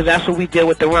battle rap, because that's what we deal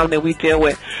with, the realm that we deal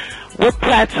with. What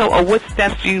plateau or what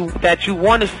steps that you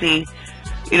want to see?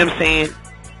 You know what I'm saying?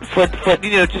 For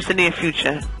you know, just in the near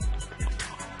future.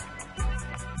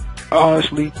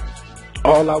 Honestly,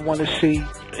 all I want to see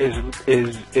is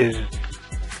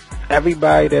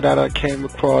everybody that I came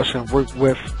across and worked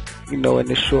with, you know, in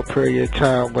this short period of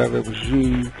time, whether it was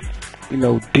you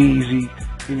know, DZ,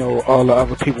 you know, all the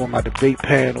other people on my debate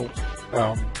panel,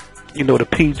 you know, the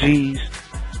PGs.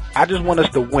 I just want us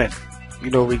to win. You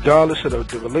know, regardless of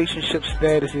the relationship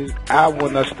statuses, I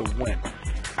want us to win.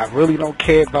 I really don't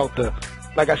care about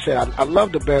like I said, I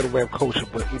love the battle rap culture,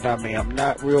 but, you know what I mean, I'm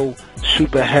not real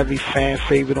super heavy fan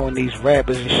favorite on these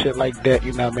rappers and shit like that,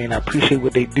 you know what I mean. I appreciate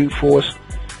what they do for us,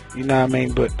 you know what I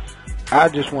mean, but I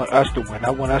just want us to win. I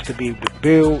want us to be able to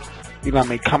build, you know what I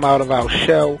mean, come out of our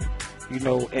shell, you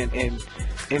know, and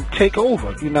take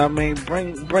over, you know what I mean,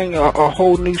 bring a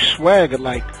whole new swagger.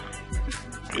 Like,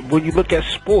 when you look at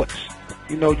sports,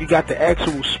 you know, you got the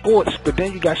actual sports, but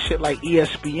then you got shit like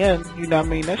ESPN, you know what I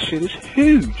mean? That shit is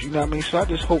huge, you know what I mean? So I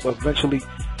just hope eventually,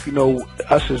 you know,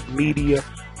 us as media,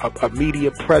 a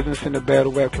media presence in the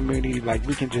battle rap community, like,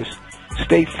 we can just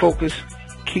stay focused,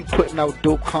 keep putting out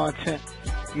dope content,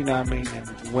 you know what I mean? And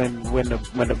when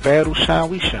the battle shine,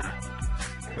 we shine.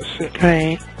 That's it.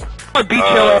 Okay. I'm gonna beat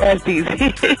your ass, DZ.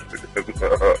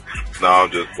 No, I'm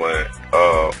just playing.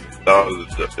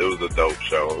 It was a dope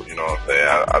show. You know what I'm saying?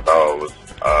 I thought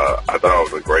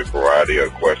it was a great variety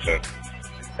of questions,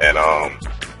 and you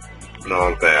know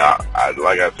what I'm saying? I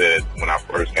like I said when I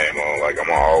first came on, like, I'm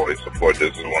gonna always support.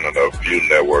 This is one of the few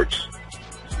networks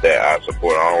that I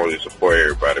support. I don't really support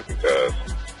everybody because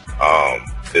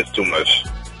it's too much.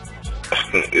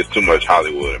 It's too much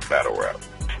Hollywood and battle rap.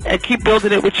 And keep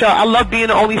building it with y'all. I love being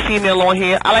the only female on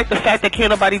here. I like the fact that can't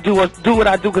nobody do what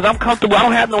I do, because I'm comfortable. I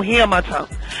don't have no hair on my tongue.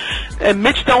 And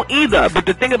Mitch don't either. But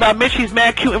the thing about Mitch, he's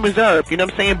mad cute and reserved. You know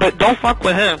what I'm saying? But don't fuck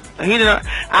with him. I didn't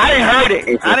heard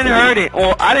it. I didn't heard it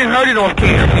off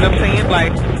camera. You know what I'm saying?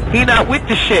 Like, he not with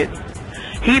the shit.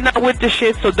 He not with the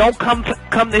shit, so don't come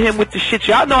to him with the shit.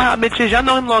 Y'all know how Mitch is. Y'all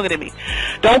know him longer than me.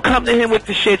 Don't come to him with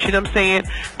the shit, you know what I'm saying?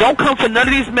 Don't come for none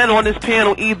of these men on this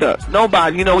panel either.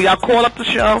 Nobody. You know, y'all call up the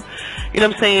show. You know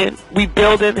what I'm saying? We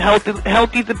building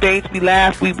healthy debates. We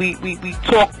laugh. We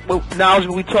talk with knowledge.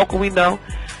 We talk what we know.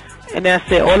 And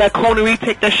that's it. All that conery,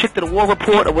 take that shit to the War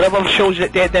Report or whatever shows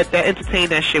that entertain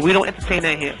that shit. We don't entertain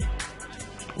that here.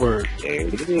 Word. There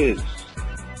it is.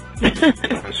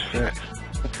 That's fact.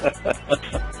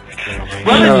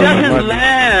 Brother Justin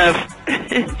laugh.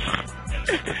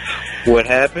 What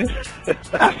happened?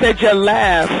 I said your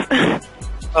laugh.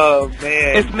 Oh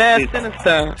man, It's mad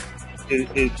sinister.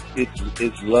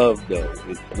 It's love though.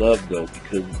 It's love though,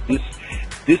 because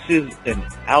this is an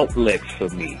outlet for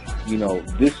me. You know,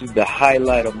 this is the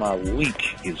highlight of my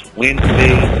week. Is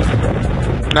Wednesday.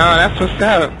 No, that's what's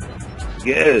up.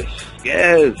 Yes,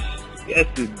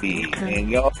 indeed. Okay. And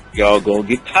y'all gonna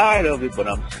get tired of it, but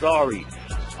I'm sorry.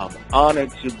 I'm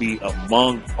honored to be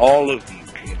among all of you.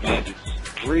 And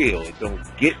it's real. It don't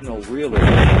get no realer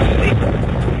than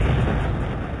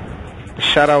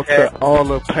Shout out to all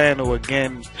the panel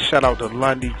again. Shout out to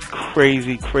Londie.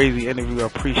 Crazy interview. I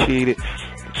appreciate it.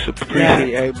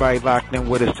 Appreciate everybody locked in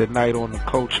with us tonight on the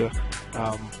culture.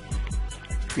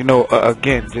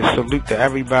 Again, just salute to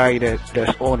everybody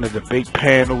that's on the debate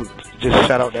panel. Just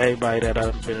shout out to everybody that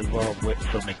I've been involved with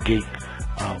from the gate.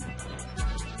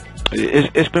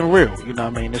 It's been real, you know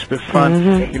what I mean? It's been fun,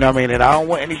 you know what I mean? And I don't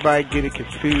want anybody getting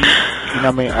confused, you know what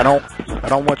I mean? I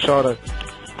don't want y'all to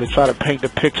try to paint the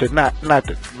picture, not my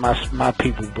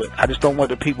people, but I just don't want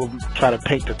the people try to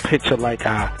paint the picture like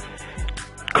I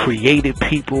created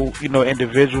people, you know,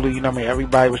 individually, you know what I mean?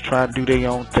 Everybody was trying to do their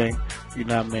own thing, you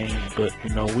know what I mean? But,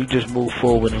 you know, we just move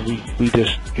forward and we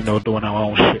just, you know, doing our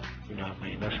own shit, you know what I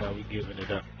mean? That's how we giving it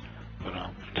up. But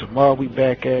tomorrow we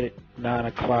back at it, 9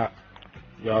 o'clock.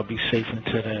 Y'all be safe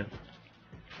until then.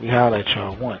 We holler at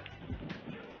y'all. One.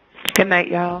 Good night,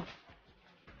 y'all.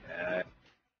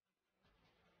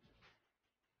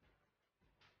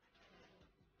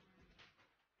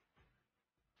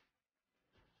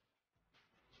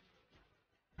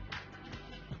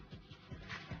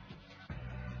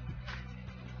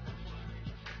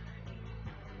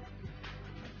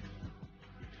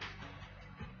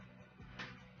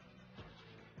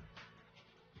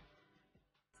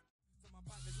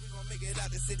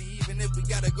 Even if we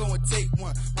gotta go and take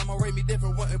one. Mama raised me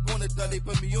different, wasn't born a thug. They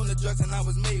put me on the drugs and I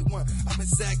was made one. I've been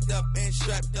sacked up and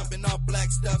strapped up in all black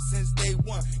stuff since day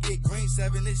one. Get green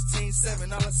 7, it's team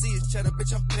 7. All I see is cheddar,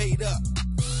 bitch, I'm paid up.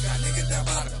 Got niggas down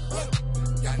bottom.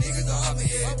 Got niggas all up my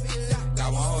head.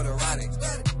 Got one hold erotic.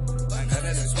 But none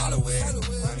of them swallow it.